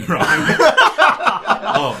whole thing wrong.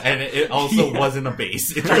 Oh, and it also wasn't a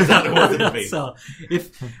bass. It turns out it wasn't a bass. So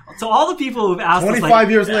all the people who've asked us,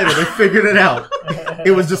 25 years later, they figured it out.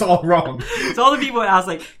 It was just all wrong. So all the people who asked,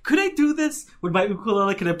 like, could I do this with my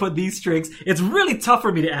ukulele? Can I put these strings? It's really tough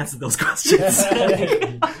for me to answer those questions.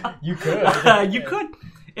 You could. You could.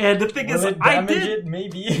 And the thing Will is, it I damage did. it?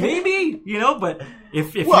 Maybe. Maybe, but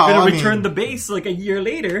if you're Well, going I to return mean- the bass like a year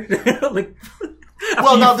later, like,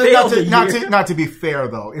 Well, after you not failed a year. not to be fair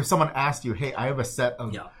though, if someone asked you, "Hey, I have a set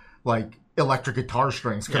of Yeah. like electric guitar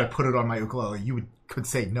strings. Could I Yeah. put it on my ukulele?" You could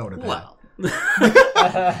say no to that. Well,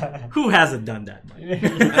 who hasn't done that?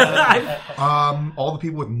 All the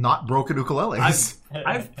people with not broken ukuleles.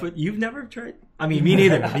 I've put. You've never tried. I mean, me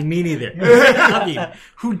neither. Me neither. I mean,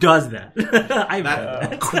 who does that? I've done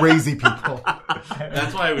that. Crazy people.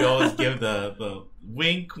 That's why we always give the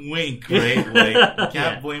wink, wink, right? Like, you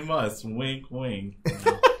can't blame us. Wink, wink.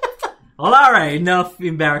 Well, all right. Enough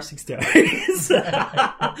embarrassing stories.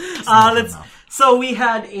 So we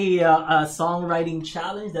had a songwriting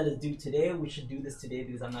challenge that is due today. We should do this today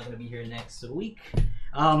because I'm not going to be here next week.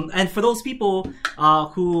 And for those people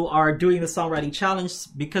who are doing the songwriting challenge,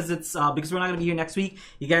 because we're not going to be here next week,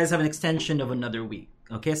 you guys have an extension of another week.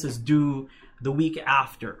 Okay, so it's due the week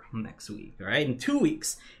after next week. All right, in 2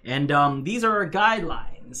 weeks. And these are our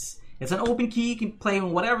guidelines. It's an open key. You can play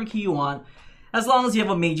in whatever key you want, as long as you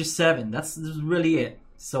have a major 7. That's really it.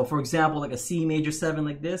 So, for example, like a C major 7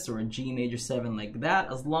 like this, or a G major 7 like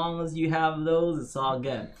that, as long as you have those, it's all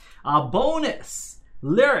good. Bonus,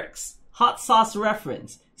 lyrics, hot sauce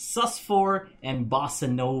reference, sus4, and bossa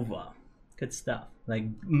nova. Good stuff. Like,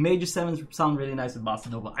 major 7s sound really nice with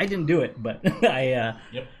bossa nova. I didn't do it, but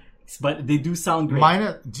Yep. but they do sound great.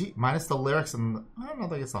 Minus the lyrics, and I don't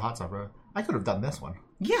think it's the hot stuff, bro. I could have done this one.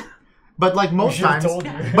 Yeah. But like most should've times, told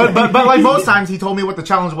you. but like most times, he told me what the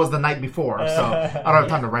challenge was the night before, so I don't have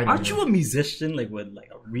time to write it. Aren't you a musician, like a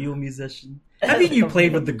real musician? Haven't you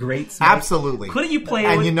played with the greats? Mike? Absolutely. Couldn't you play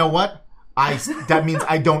And with... you know what? That means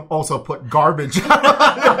I don't also put garbage if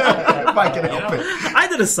I can help it. I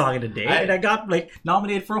did a song in a day, and I got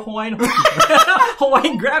nominated for a Hawaiian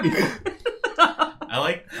Grammy. I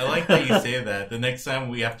like that you say that. The next time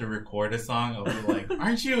we have to record a song, I'll be like,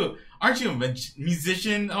 "Aren't you a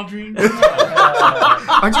musician, Aldrin?"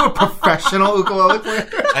 Aren't you a professional ukulele player?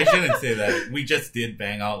 I shouldn't say that. We just did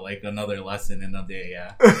bang out like another lesson in a day.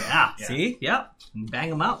 Yeah. Yeah, see? Yeah. Bang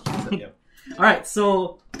them out. Yep. All right,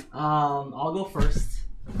 so I'll go first.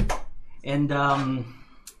 And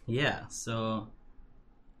so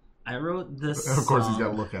I wrote this. Of course, he's song.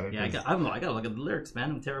 got to look at it. Yeah, I gotta look at the lyrics, man.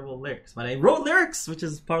 I'm terrible at lyrics, but I wrote lyrics, which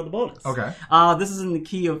is part of the bonus. Okay. This is in the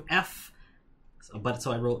key of F,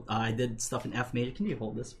 so I did stuff in F major. Can you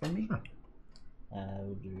hold this for me? Sure.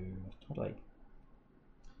 How do I?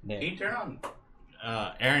 There. Can you turn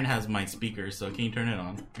on? Aaron has my speaker, so can you turn it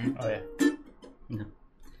on? Aaron? Oh yeah. No.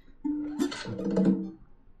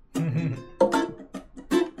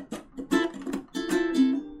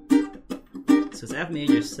 So it's F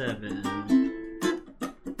major 7.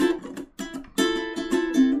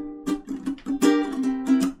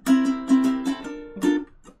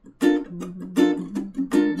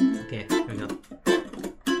 Okay, here we go.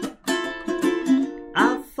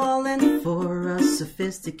 I've fallen for a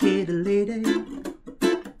sophisticated lady,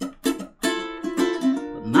 but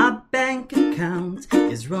my bank account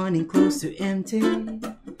is running close to empty.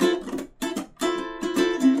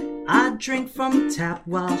 I drink from the tap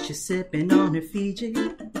while she's sipping on her Fiji.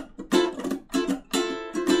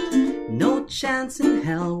 No chance in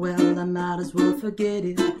hell, well, I might as well forget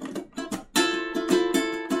it.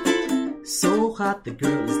 So hot, the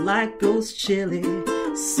girl is like ghost chili.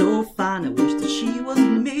 So fine, I wish that she was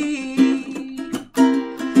me.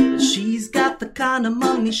 But she's got the kind of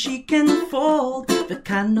money she can afford. The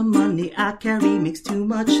kind of money I carry makes too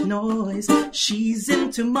much noise. She's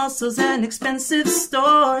into muscles and expensive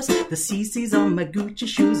stores. The CC's on my Gucci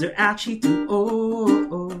shoes are actually too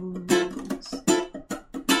old.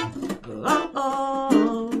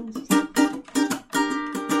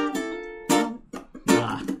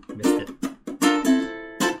 Missed it. Yeah.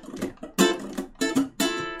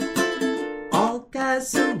 All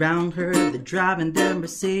guys around her, they're driving their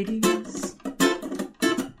Mercedes.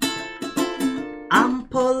 I'm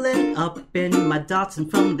pulling up in my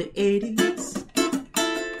Datsun from the 80s.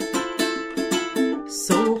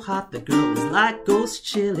 So hot, the girl is like ghost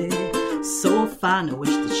chili. So fine, I wish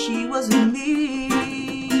that she was me.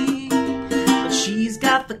 But she's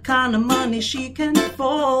got the kind of money she can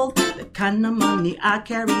afford. The kind of money I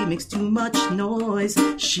carry makes too much noise.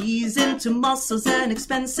 She's into muscles and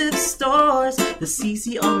expensive stores. The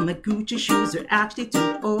CC on my Gucci shoes are actually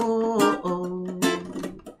too old.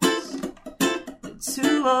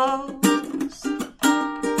 Too old.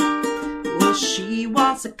 Well, she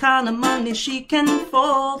wants the kind of money she can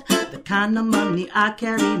afford. The kind of money I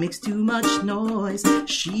carry makes too much noise.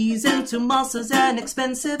 She's into muscles and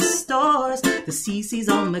expensive stores. The CC's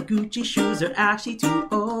on my Gucci shoes are actually too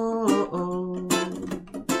old.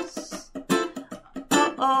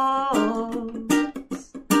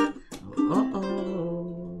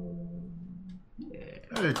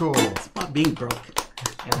 Very cool. It's about being broke.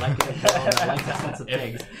 And like it, I like that sense of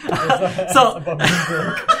things.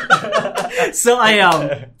 So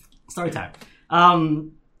I story time.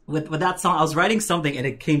 With that song, I was writing something and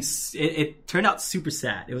it turned out super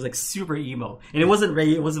sad. It was like super emo, and it wasn't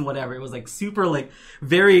reggae, it wasn't whatever. It was like super like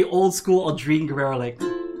very old school Aldrin Guerrero, like,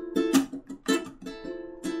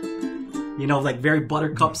 you know, like very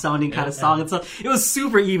Buttercup sounding kind of song and stuff. It was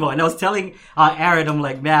super emo, and I was telling Aaron, I'm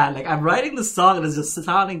like, man, like I'm writing the song and it's just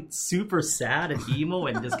sounding super sad and emo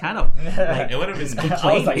and just kind of like It would have been.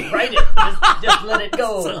 I was like, write it. Just let it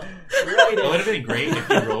go. So- Write It would it. have been great if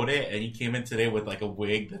you wrote it and you came in today with like a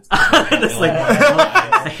wig that's Just like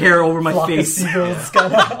hair over my Flock of face. seagulls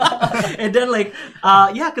kinda. And then like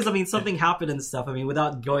because I mean something happened and stuff. I mean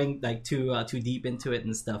without going like too deep into it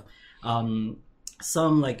and stuff.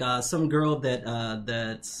 Some girl that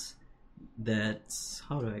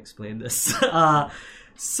how do I explain this?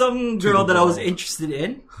 Some girl that I was interested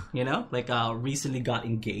in, you know, like recently got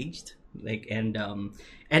engaged, like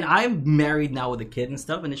and I'm married now with a kid and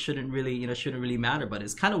stuff, and it shouldn't really matter, but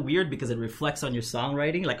it's kind of weird because it reflects on your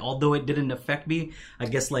songwriting. Like, although it didn't affect me, I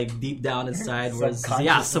guess like deep down inside was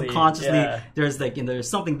subconsciously yeah. there's like there's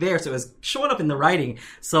something there, so it was showing up in the writing.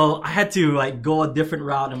 So I had to like go a different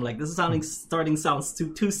route. I'm like, this is sounds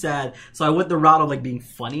too sad. So I went the route of like being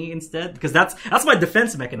funny instead, because that's my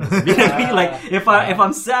defense mechanism. Like if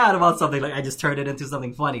I'm sad about something, like I just turn it into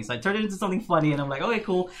something funny. So I turned it into something funny, and I'm like, okay,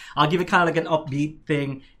 cool. I'll give it kind of like an upbeat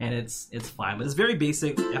thing. And it's fine, but it's very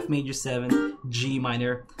basic. F major 7, G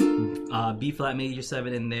minor, B flat major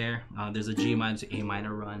 7 in there. There's a G minor to A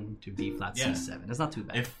minor run to B flat C7. It's not too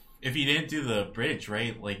bad. If you didn't do the bridge,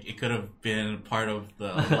 right? Like it could have been part of the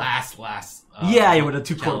last. Yeah, it would have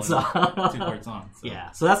 2-chord challenge. song. 2-chord song. So.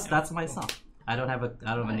 Yeah, so that's my song. I don't have a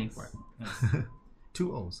name for it. Nice.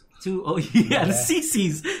 2 O's. Yeah, the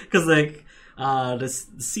CC's, because like the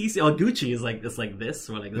CC Gucci is like it's like this,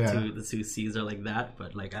 or like the two C's are like that,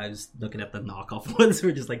 but like I was looking at the knockoff ones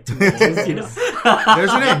were just like 2 O's, you know.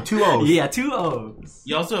 There's your name, 2 O's. Yeah, 2 O's.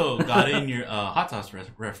 You also got in your hot sauce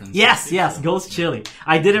reference. Yes, Ghost Chili.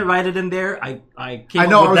 I didn't write it in there. I came I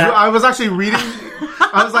know. up with that. I was actually reading.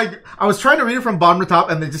 I was trying to read it from bottom to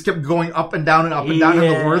top, and they just kept going up and down and up and down, and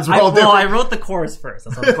the words were all different. I wrote the chorus first.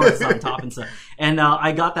 That's why the chorus is on top and stuff. And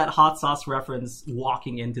I got that hot sauce reference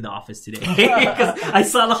walking into the office today because I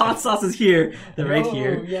saw the hot sauce is here, right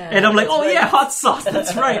here, yeah, and I'm like, that's right. yeah, hot sauce.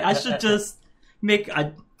 That's right. I should just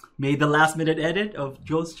I made the last minute edit of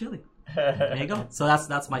Joe's Chili. There you go. So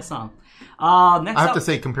that's my song. Next I have up, to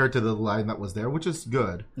say, compared to the line that was there, which is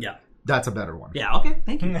good, yeah. that's a better one. Yeah, okay,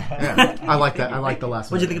 thank you. Yeah, I like that. I like the last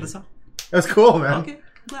one. What'd you think of the song? That's cool, man. Okay,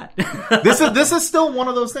 glad. This is still one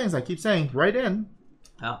of those things I keep saying. Write in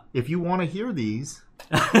Oh. if you want to hear these.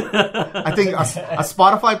 I think a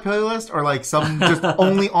Spotify playlist or like some just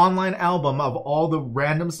only online album of all the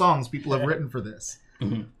random songs people have written for this.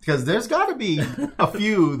 Because there's got to be a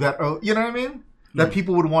few that are, you know what I mean? That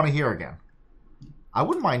people would want to hear again. I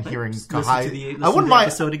wouldn't mind hearing Listen Kahai. to the I wouldn't mind.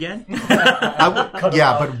 episode again.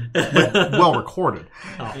 Yeah, but well recorded.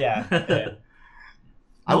 Yeah.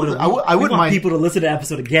 I We wouldn't want mind. people to listen to the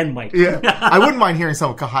episode again, Mike. Yeah, I wouldn't mind hearing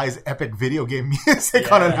some of Kahai's epic video game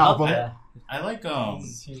music on an album. Yeah. I like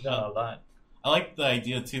He's done a lot. I like the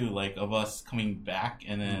idea too, like of us coming back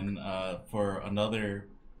and then for another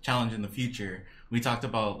challenge in the future. We talked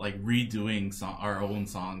about like redoing our own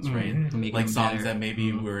songs, right? Make Like them songs better. that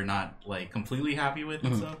maybe we're not like completely happy with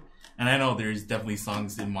and stuff. And I know there's definitely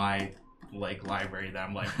songs in my like library that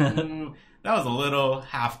I'm like, that was a little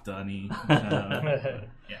half done-y.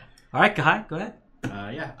 Yeah. All right, Kahai, go ahead.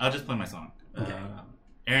 Yeah, I'll just play my song.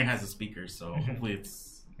 Aaron has a speaker, so hopefully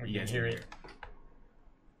it's you guys hear can it.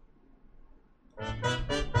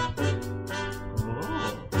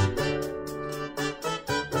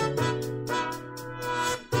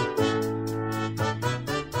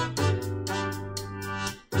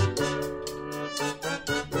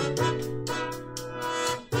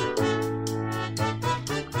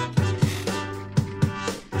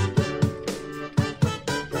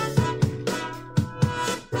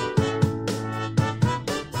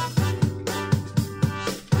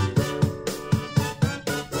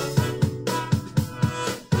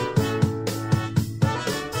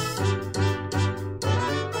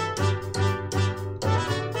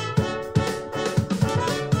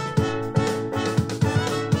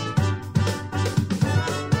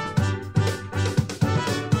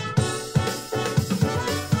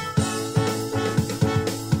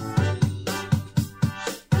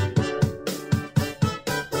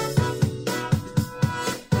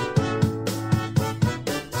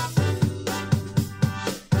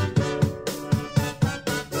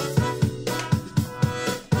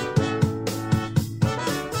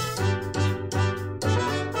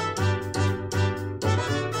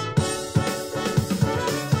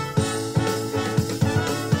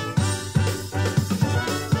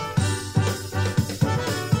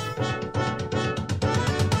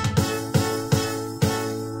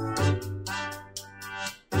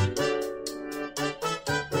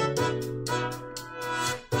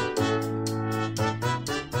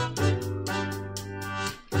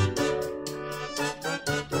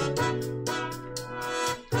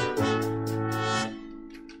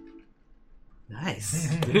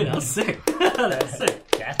 Nice. Dude, that was sick. That was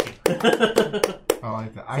sick. Catchy. I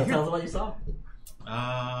like that. I So hear tell us about your song.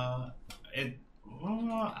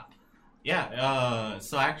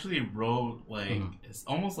 So I actually wrote like it's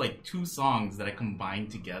almost like two songs that I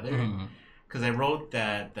combined together because I wrote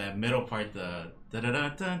that middle part, the da da da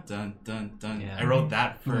dun dun dun dun. Yeah. I wrote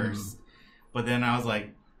that first, but then I was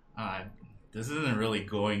like, this isn't really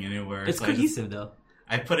going anywhere. It's So cohesive though.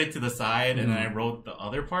 I put it to the side and then I wrote the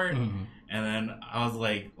other part. Mhm. And then I was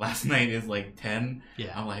like, last night is like 10.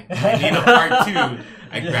 Yeah. I'm like, I need a part 2.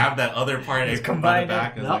 I grabbed that other part and I Just put it on the combine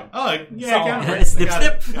back. it. I was like, oh, yeah, Song. I got it. Snip, I got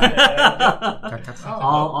it.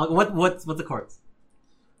 snip. What's the chords?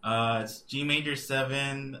 It's G major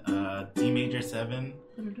 7, D major 7,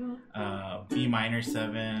 B minor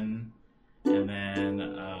 7, and then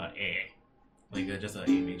A. Like just an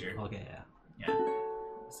A major. Okay, yeah. Yeah.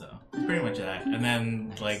 So pretty much that. And then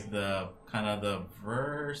Nice. like the kind of the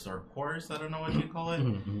verse or chorus, I don't know what you call it,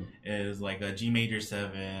 Mhm. is like a G major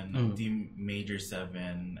 7, Mhm. D major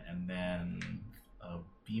 7, and then a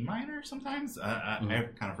B minor sometimes. I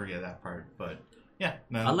kind of forget that part, but yeah,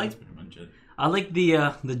 I like- that's pretty much it. I like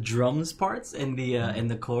the drums parts and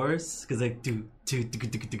the chorus because like do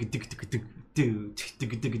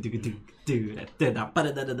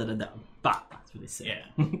that's really sick.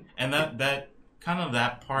 Yeah, and that kind of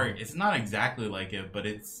that part, it's not exactly like it, but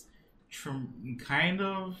it's kind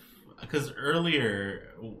of because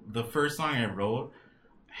earlier the first song I wrote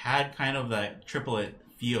had kind of that triplet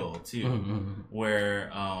feel too, where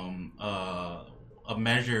a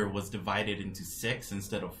measure was divided into 6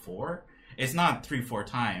 instead of 4. It's not 3/4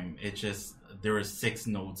 time. It's just there was 6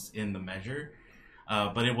 notes in the measure.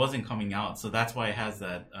 But it wasn't coming out, so that's why it has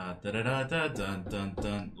that da da da da dun dun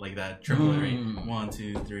dun like that triplet, right? 1,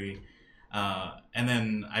 2, 3, and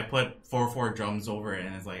then I put 4/4 drums over it,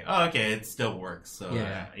 and it's like, oh, okay, it still works. So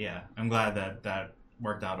yeah, I'm glad that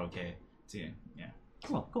worked out okay. So, yeah.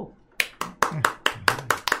 Cool.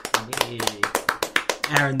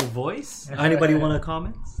 Aaron, the voice. Anybody want to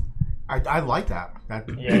comment? I like that.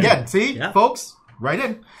 Yeah. Again, see, Yeah. folks, right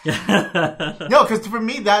in. No, because for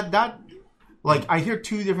me that like I hear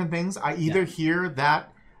two different things. I either hear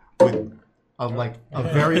that with a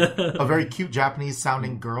very cute Japanese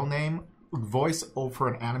sounding girl name voice for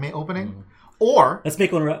an anime opening, or Let's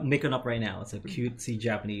make one up right now. It's a cutesy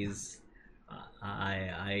Japanese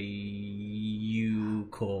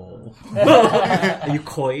Ayuko.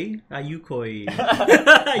 Ayukoi?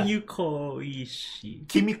 Ayukoishi.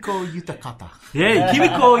 Kimiko Yutakata. Yeah,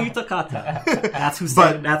 Kimiko Yutakata. That's who's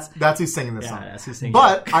But saying, that's who's singing the yeah, song. that's who's singing.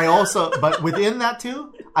 But but within that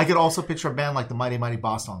too, I could also picture a band like the Mighty Mighty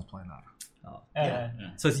Boss Songs playing that.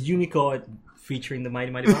 So it's Unico featuring the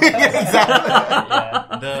Mighty Mighty Boss.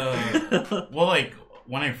 Like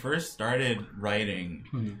when I first started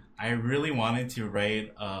writing, I really wanted to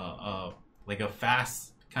write a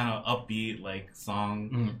fast kind of upbeat like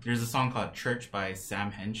song. There's a song called Church by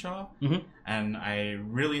Sam Henshaw, and I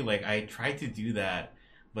really I tried to do that,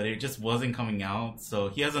 but it just wasn't coming out. So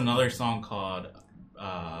he has another song called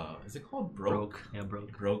is it called Broke? Yeah,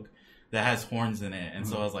 Broke. Broke. That has horns in it, and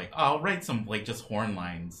so I was like, I'll write some just horn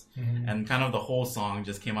lines, and kind of the whole song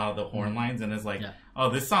just came out of the horn lines, and it's oh,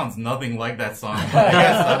 this sounds nothing like that song. But I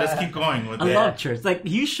guess I'll just keep going with it. I love Church. Like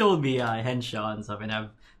you showed me Henshaw and stuff, and I've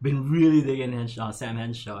been really digging Henshaw, Sam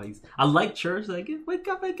Henshaw. I like Church. Like wake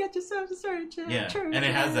up and get yourself to church. Yeah, Church. and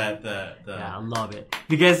it has that Yeah, I love it.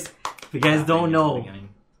 If you guys don't know,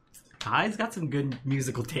 Kahai's got some good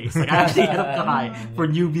musical taste. Like I actually hit up Kahai for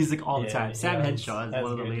new music all the time. Sam Henshaw is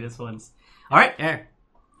one of the latest ones. All right, there.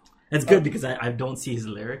 That's good because I don't see his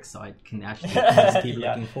lyrics, so I can actually just keep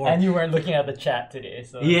looking for. And you weren't looking at the chat today,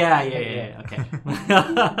 so Yeah. Okay.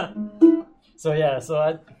 So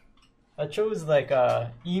I chose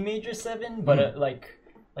E major 7, but like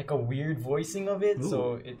a weird voicing of it,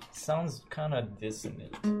 so it sounds kind of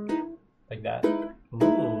dissonant, like that.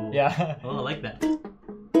 Ooh. Yeah. Oh, I like that.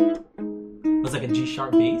 It was like a G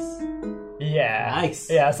sharp bass. Yeah. Nice.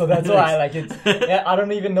 Yeah, so that's why I like it. Yeah, I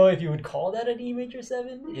don't even know if you would call that an E major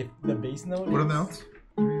 7 if the bass note. What are is. the notes?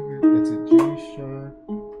 It's a G sharp.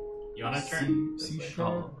 You want to turn? C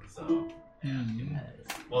sharp. So yeah.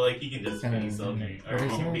 Well, you can just And be then something or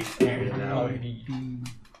everything? be clear now.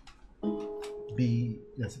 B.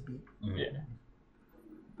 That's a B. Yeah.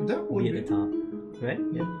 That would B at be. the top, right?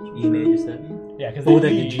 Yeah. E major 7. Yeah, because Oh,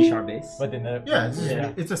 like a G sharp bass. But then the Yeah,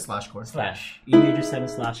 it's a slash chord. slash. E major 7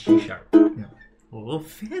 / G sharp. Yeah. Oh,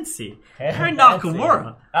 fancy. Hey, Harry fancy.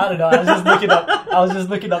 Nakamura. I don't know. I was just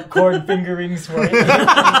looking up chord fingerings for it. E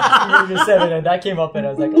major 7, and that came up, and I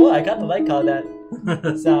was like, oh, I kind of like how that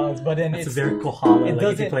sounds. But then It's it's a very Kohala. it Like if you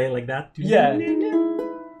doesn't- play it like that. Yeah.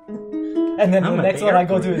 And then I'm the a next one I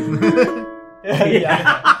go to is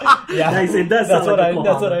yeah. Nice, it does That's sound what like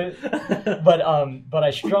that's what Kohala. but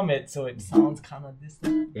I strum it so it sounds kind of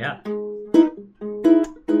distant. Yeah.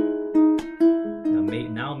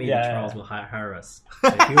 Now maybe Yeah. Charles will hire us.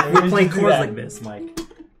 Like, we're playing just do chords that. like this, Mike.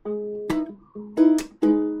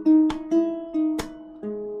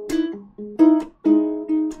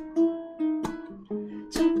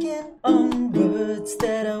 Choking on words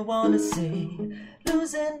that I wanna say,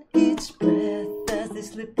 losing each breath as they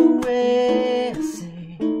slip away. I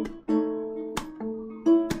say,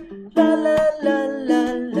 la la la la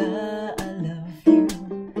la, I love you.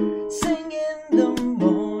 Sing in the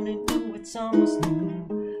morning, ooh, it's almost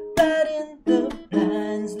noon. Lighting the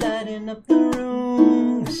blinds, lighting up the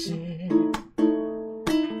room. I say,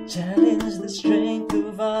 challenge the strength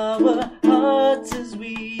of our hearts as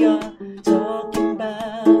we are talking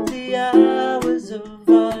about the hours of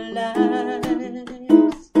our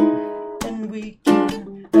lives. And we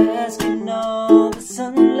can bask in all the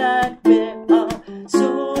sunlight where our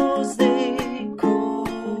souls they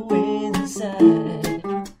coincide,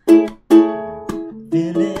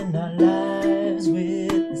 filling our lives with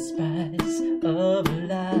the spice of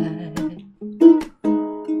life.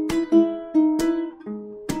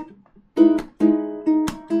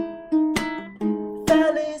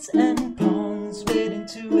 Valleys and ponds waiting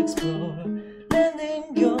to explore, lending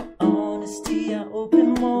your honesty, I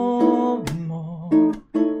open more and more,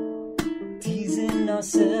 teasing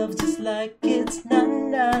ourselves just like it's na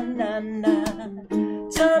na na na.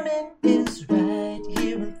 Timing is right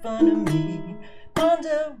here in front of me,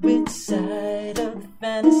 ponder which side of the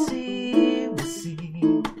fantasy we'll see.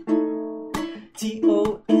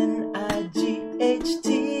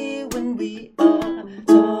 TONIGHT when we are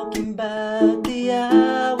talking about the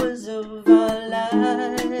hours of our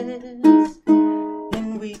lives,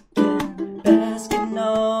 and we can bask in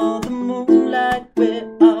all the moonlight where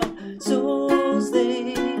our souls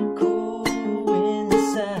they coincide,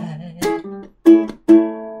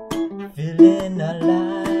 filling our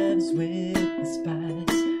lives with the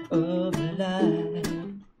spice of life,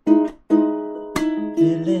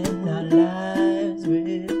 filling our lives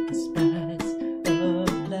with the spice of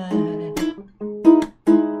life.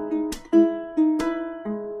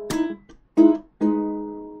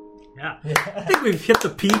 Yeah. I think we've hit the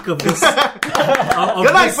peak of this. Good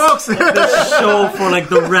Good night, folks. This show for like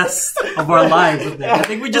the rest of our lives. I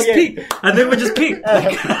think we just peaked. I think we just peaked.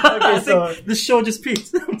 I think the show just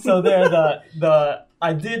peaked. So there,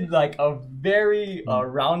 I did like a very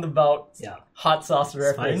roundabout hot sauce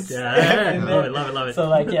reference. Yeah, love it. So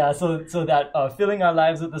like so that filling our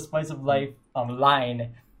lives with the spice of life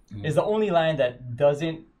line is the only line that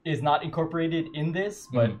is not incorporated in this,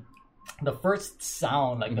 but the first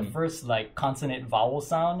sound, like the first like consonant vowel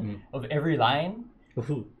sound of every line.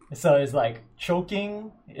 Ooh. So it's like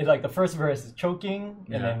choking. It's like the first verse is choking,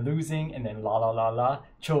 and then losing, and then la la la la,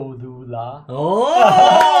 cho lu la.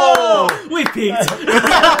 Oh, we peaked.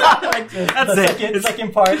 That's it.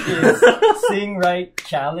 Second part is sing right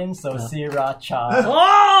challenge. So sira cha.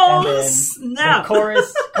 Oh, And then snap.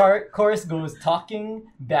 the chorus goes talking,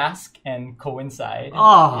 bask, and coincide.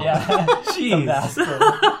 Oh, yeah, jeez. The bask.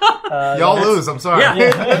 So, Y'all lose. I'm sorry. Yeah.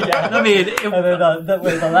 yeah. I mean, And then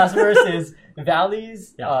the last verse is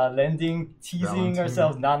valleys, lending, teasing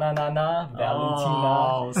ourselves, na na na na,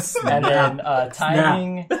 Valentina, and then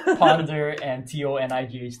timing, ponder, and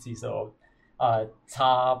TONIGHT. So,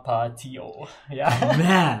 tapatio. Yeah.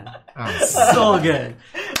 Man, Oh, so good.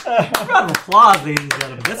 Round of applause, ladies and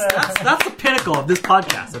gentlemen. That's the pinnacle of this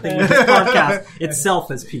podcast. I think this podcast itself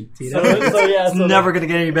has peaked. You know? It's never going to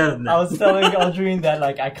get any better than that. I was telling Aldrin that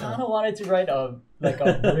like I kind of wanted to write a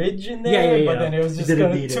bridge in there, but then it was just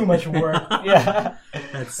too much work. Yeah,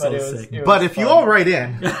 that's so sick. But if you all write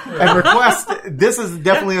in and request, this is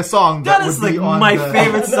definitely a song that is would like be on my the...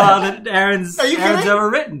 favorite song that Aaron's Are you kidding? ever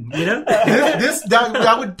written. You know,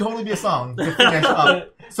 that would totally be a song to finish up.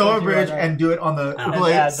 So a bridge and do it on the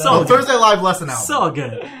Thursday Live lesson album. So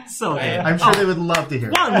good, so good. I'm sure they would love to hear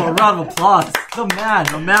it. One more round of applause. The man,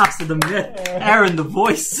 the master, the myth, Aaron, the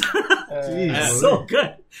voice. Jeez. So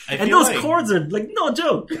good. And those chords are like no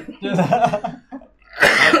joke.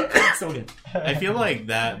 So good. I feel like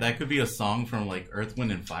that could be a song from like Earth,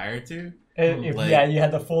 Wind, and Fire too. You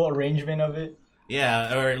had the full arrangement of it.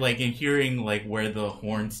 Yeah, or like in hearing like where the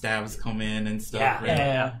horn stabs come in and stuff.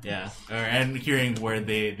 Yeah. And hearing where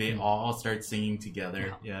they all start singing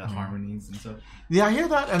together. Yeah, harmonies and stuff. Yeah, I hear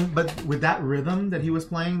that, but with that rhythm that he was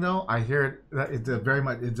playing, though, I hear it. That it's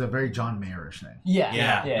a very John Mayer-ish thing.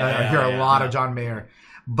 Yeah. I hear a lot of John Mayer,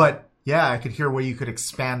 but yeah, I could hear where you could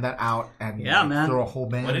expand that out and man. throw a whole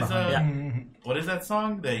band behind it. What is that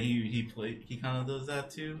song that he played? He kind of does that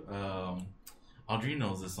too. Audrey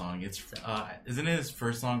knows the song. It's isn't it his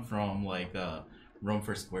first song from like Room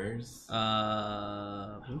for Squares?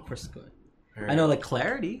 Room for Squares. I know like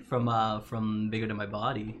Clarity from Bigger Than My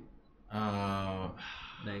Body.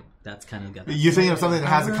 Like that's kind of got. You thinking of something that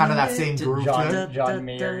has kind of that same groove to it? John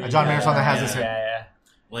Mayer. A John Mayer song that has this. Yeah.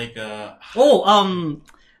 Like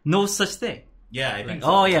No Such Thing. Yeah, I think. So.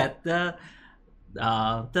 Oh yeah.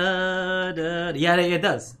 It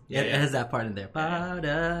does. It has that part in there.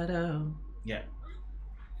 Yeah.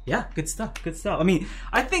 Yeah, good stuff. I mean,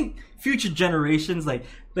 I think future generations, like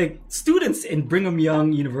students in Brigham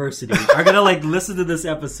Young University, are gonna like listen to this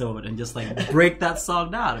episode and just like break that song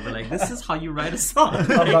down and be like, "This is how you write a song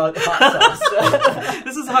about hot sauce.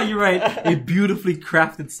 This is how you write a beautifully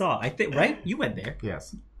crafted song." I think, right? You went there.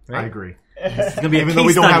 Yes, right? I agree. It's gonna be even though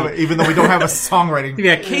we don't have a songwriting. It's gonna be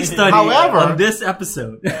a case study. However, on this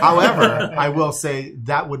episode. However, I will say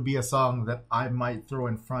that would be a song that I might throw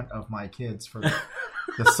in front of my kids for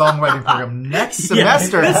the songwriting program next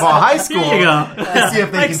semester in fall high school to see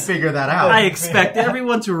if they can figure that out. I expect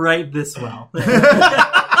everyone to write this well.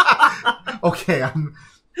 Okay,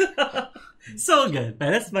 so good,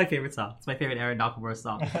 man. That's my favorite song. It's my favorite Aaron Nakamura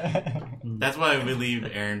song. That's why we leave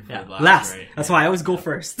Aaron for last. Right? That's why I always go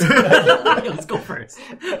first. I always go first.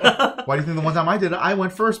 Why do you think the one time I did it, I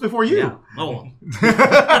went first before you? Yeah. Oh.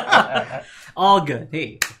 All good.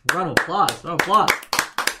 Hey, round of applause.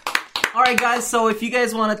 All right, guys. So if you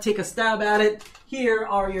guys want to take a stab at it, here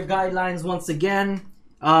are your guidelines once again.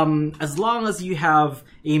 As long as you have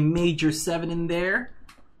a major 7 in there.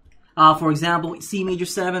 For example, C major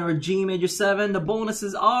 7 or G major 7, the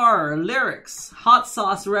bonuses are lyrics, hot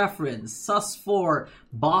sauce reference, sus4,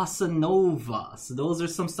 bossa nova. So those are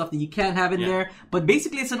some stuff that you can't have in there. But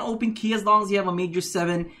basically, it's an open key as long as you have a major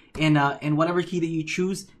 7 in whatever key that you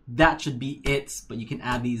choose. That should be it. But you can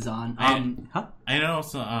add these on. I know.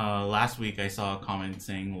 So, last week I saw a comment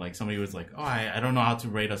saying like somebody was like, "Oh, I don't know how to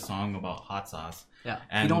write a song about hot sauce." Yeah,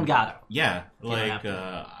 and you don't got it. Yeah, like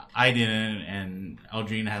I didn't, and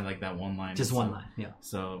Aldrina had like that one line. Just one line, yeah.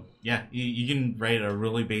 So yeah, you can write a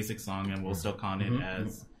really basic song, and we'll still count it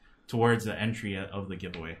as towards the entry of the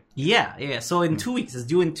giveaway. Yeah. So in 2 weeks, it's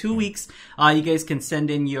due in 2 weeks. You guys can send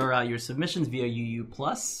in your submissions via UU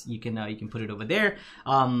Plus. You can put it over there.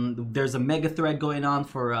 There's a mega thread going on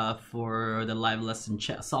for the live lesson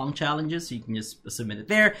song challenges, so you can just submit it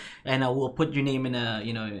there, and we'll put your name in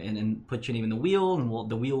and put your name in the wheel, and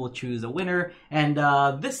the wheel will choose a winner. And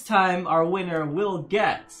this time, our winner will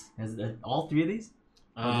get all three of these.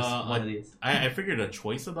 One of these. I figured a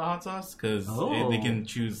choice of the hot sauce because they can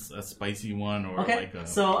choose a spicy one or like a...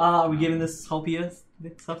 So are we giving this Halpia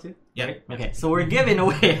stuff too? Yeah. Right? Okay, so we're giving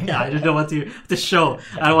away... I don't know what to show.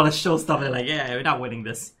 I don't want to show stuff and we're not winning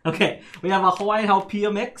this. Okay, we have a Hawaiian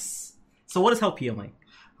Halpia mix. So what is Halpia, Mike?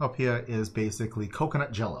 Halpia is basically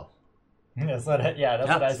coconut jello. That's what I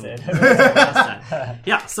said.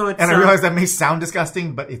 Yeah, so it's... And I realize that may sound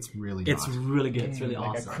disgusting, but it's really not. It's really good. It's really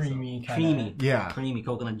like awesome. a creamy Creamy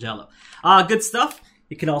coconut jello. Good stuff.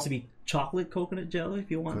 It can also be chocolate coconut jello if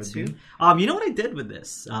you want to. You know what I did with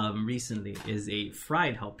this recently is a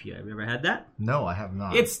fried Halpia. Have you ever had that? No, I have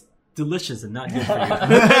not. It's delicious and not good for you.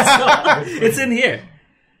 So, it's in here.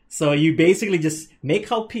 So you basically just make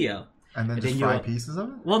Halpia. And then just fry pieces of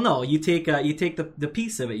it? Well, no. You take the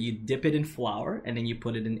piece of it, you dip it in flour, and then you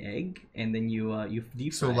put it in egg, and then you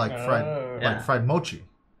deep fry. So like fried mochi,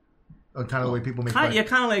 kind of the way people make. Yeah,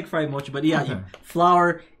 kind of like fried mochi, but yeah, you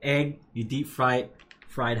flour, egg, you deep fry it,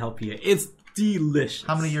 fried Halpia. It's delicious.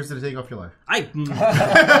 How many years did it take off your life?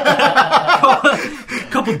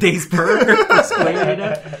 Couple days per square. You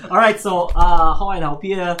know? All right, so Hawaiian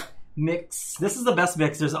Halpia mix. This is the best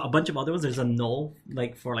mix. There's a bunch of other ones. There's a Knoll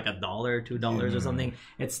for like $1, $2 or something.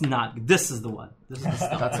 It's not. This is the one. This is the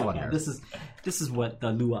stuff. That's the one. Yeah, this is what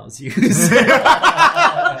the luau's use. You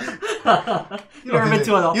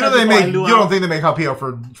don't think they make Halpia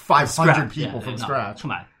for 500 people from scratch?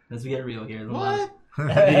 Come on, let's get real here. What?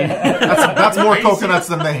 That's more coconuts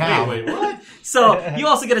than they have. Wait, what? So you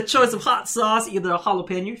also get a choice of hot sauce, either a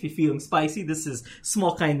jalapeno if you're feeling spicy. This is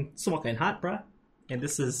small kind hot, bruh. And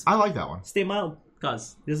this is... I like that one. Stay mild,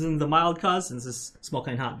 cuz. This is the mild cuz, and this is small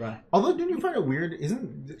kind hot, bruh. Although, didn't you find it weird?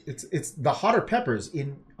 It's the hotter peppers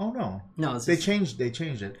in... Oh, no. No, they changed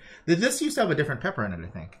it. This used to have a different pepper in it, I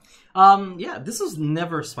think. Yeah, this was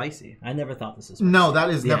never spicy. I never thought this was spicy. No, that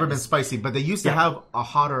has never been spicy, but they used to have a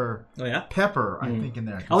hotter pepper, I think, in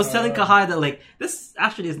there. I was telling Kahai that, this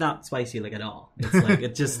actually is not spicy, at all. It's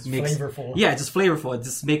it just makes... flavorful. Yeah, just flavorful. It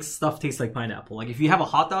just makes stuff taste like pineapple. If you have a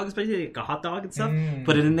hot dog, especially, a hot dog and stuff,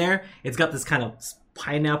 put it in there, it's got this kind of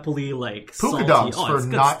pineapple-y, Puka dogs for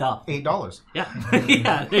not stuff. $8. Yeah.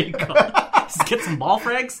 Yeah, there you go. Just get some ball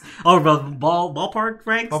frags. Ballpark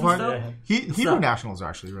frags and stuff. Hebrew Nationals are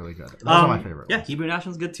actually really good. Those are my favorite. Yeah, Hebrew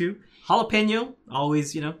Nationals good too. Jalapeno,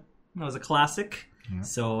 always, was a classic. Yeah.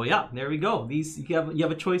 So yeah, there we go. These you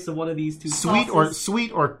have a choice of one of these two.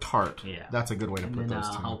 Sweet or tart. Yeah, that's a good way to put those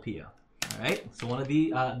two. Jalapeno. All right, so one of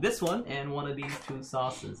the this one and one of these two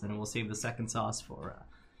sauces, and we'll save the second sauce for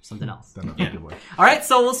something else. Yeah. All right,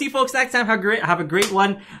 so we'll see folks next time. Have a great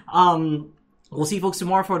one. We'll see folks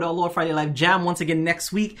tomorrow for the Aloha Friday Live Jam. Once again,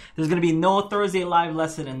 next week, there's going to be no Thursday live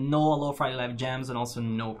lesson and no Aloha Friday Live Jams and also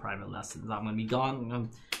no private lessons. I'm going to be gone. I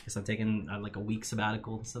guess I'm taking a week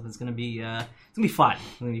sabbatical and stuff. It's going to be fine. It's going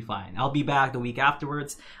to be fine. I'll be back the week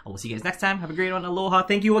afterwards. We'll see you guys next time. Have a great one. Aloha.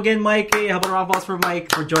 Thank you again, Mike. Hey, how about a round of applause for Mike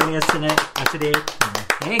for joining us today?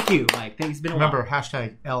 Thank you, Mike. It's been a while. Remember,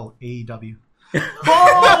 #LAEW.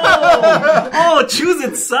 Choose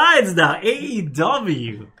its sides now.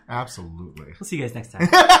 AEW. Absolutely. We'll see you guys next time.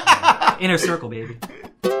 Inner Circle, baby.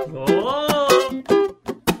 Oh.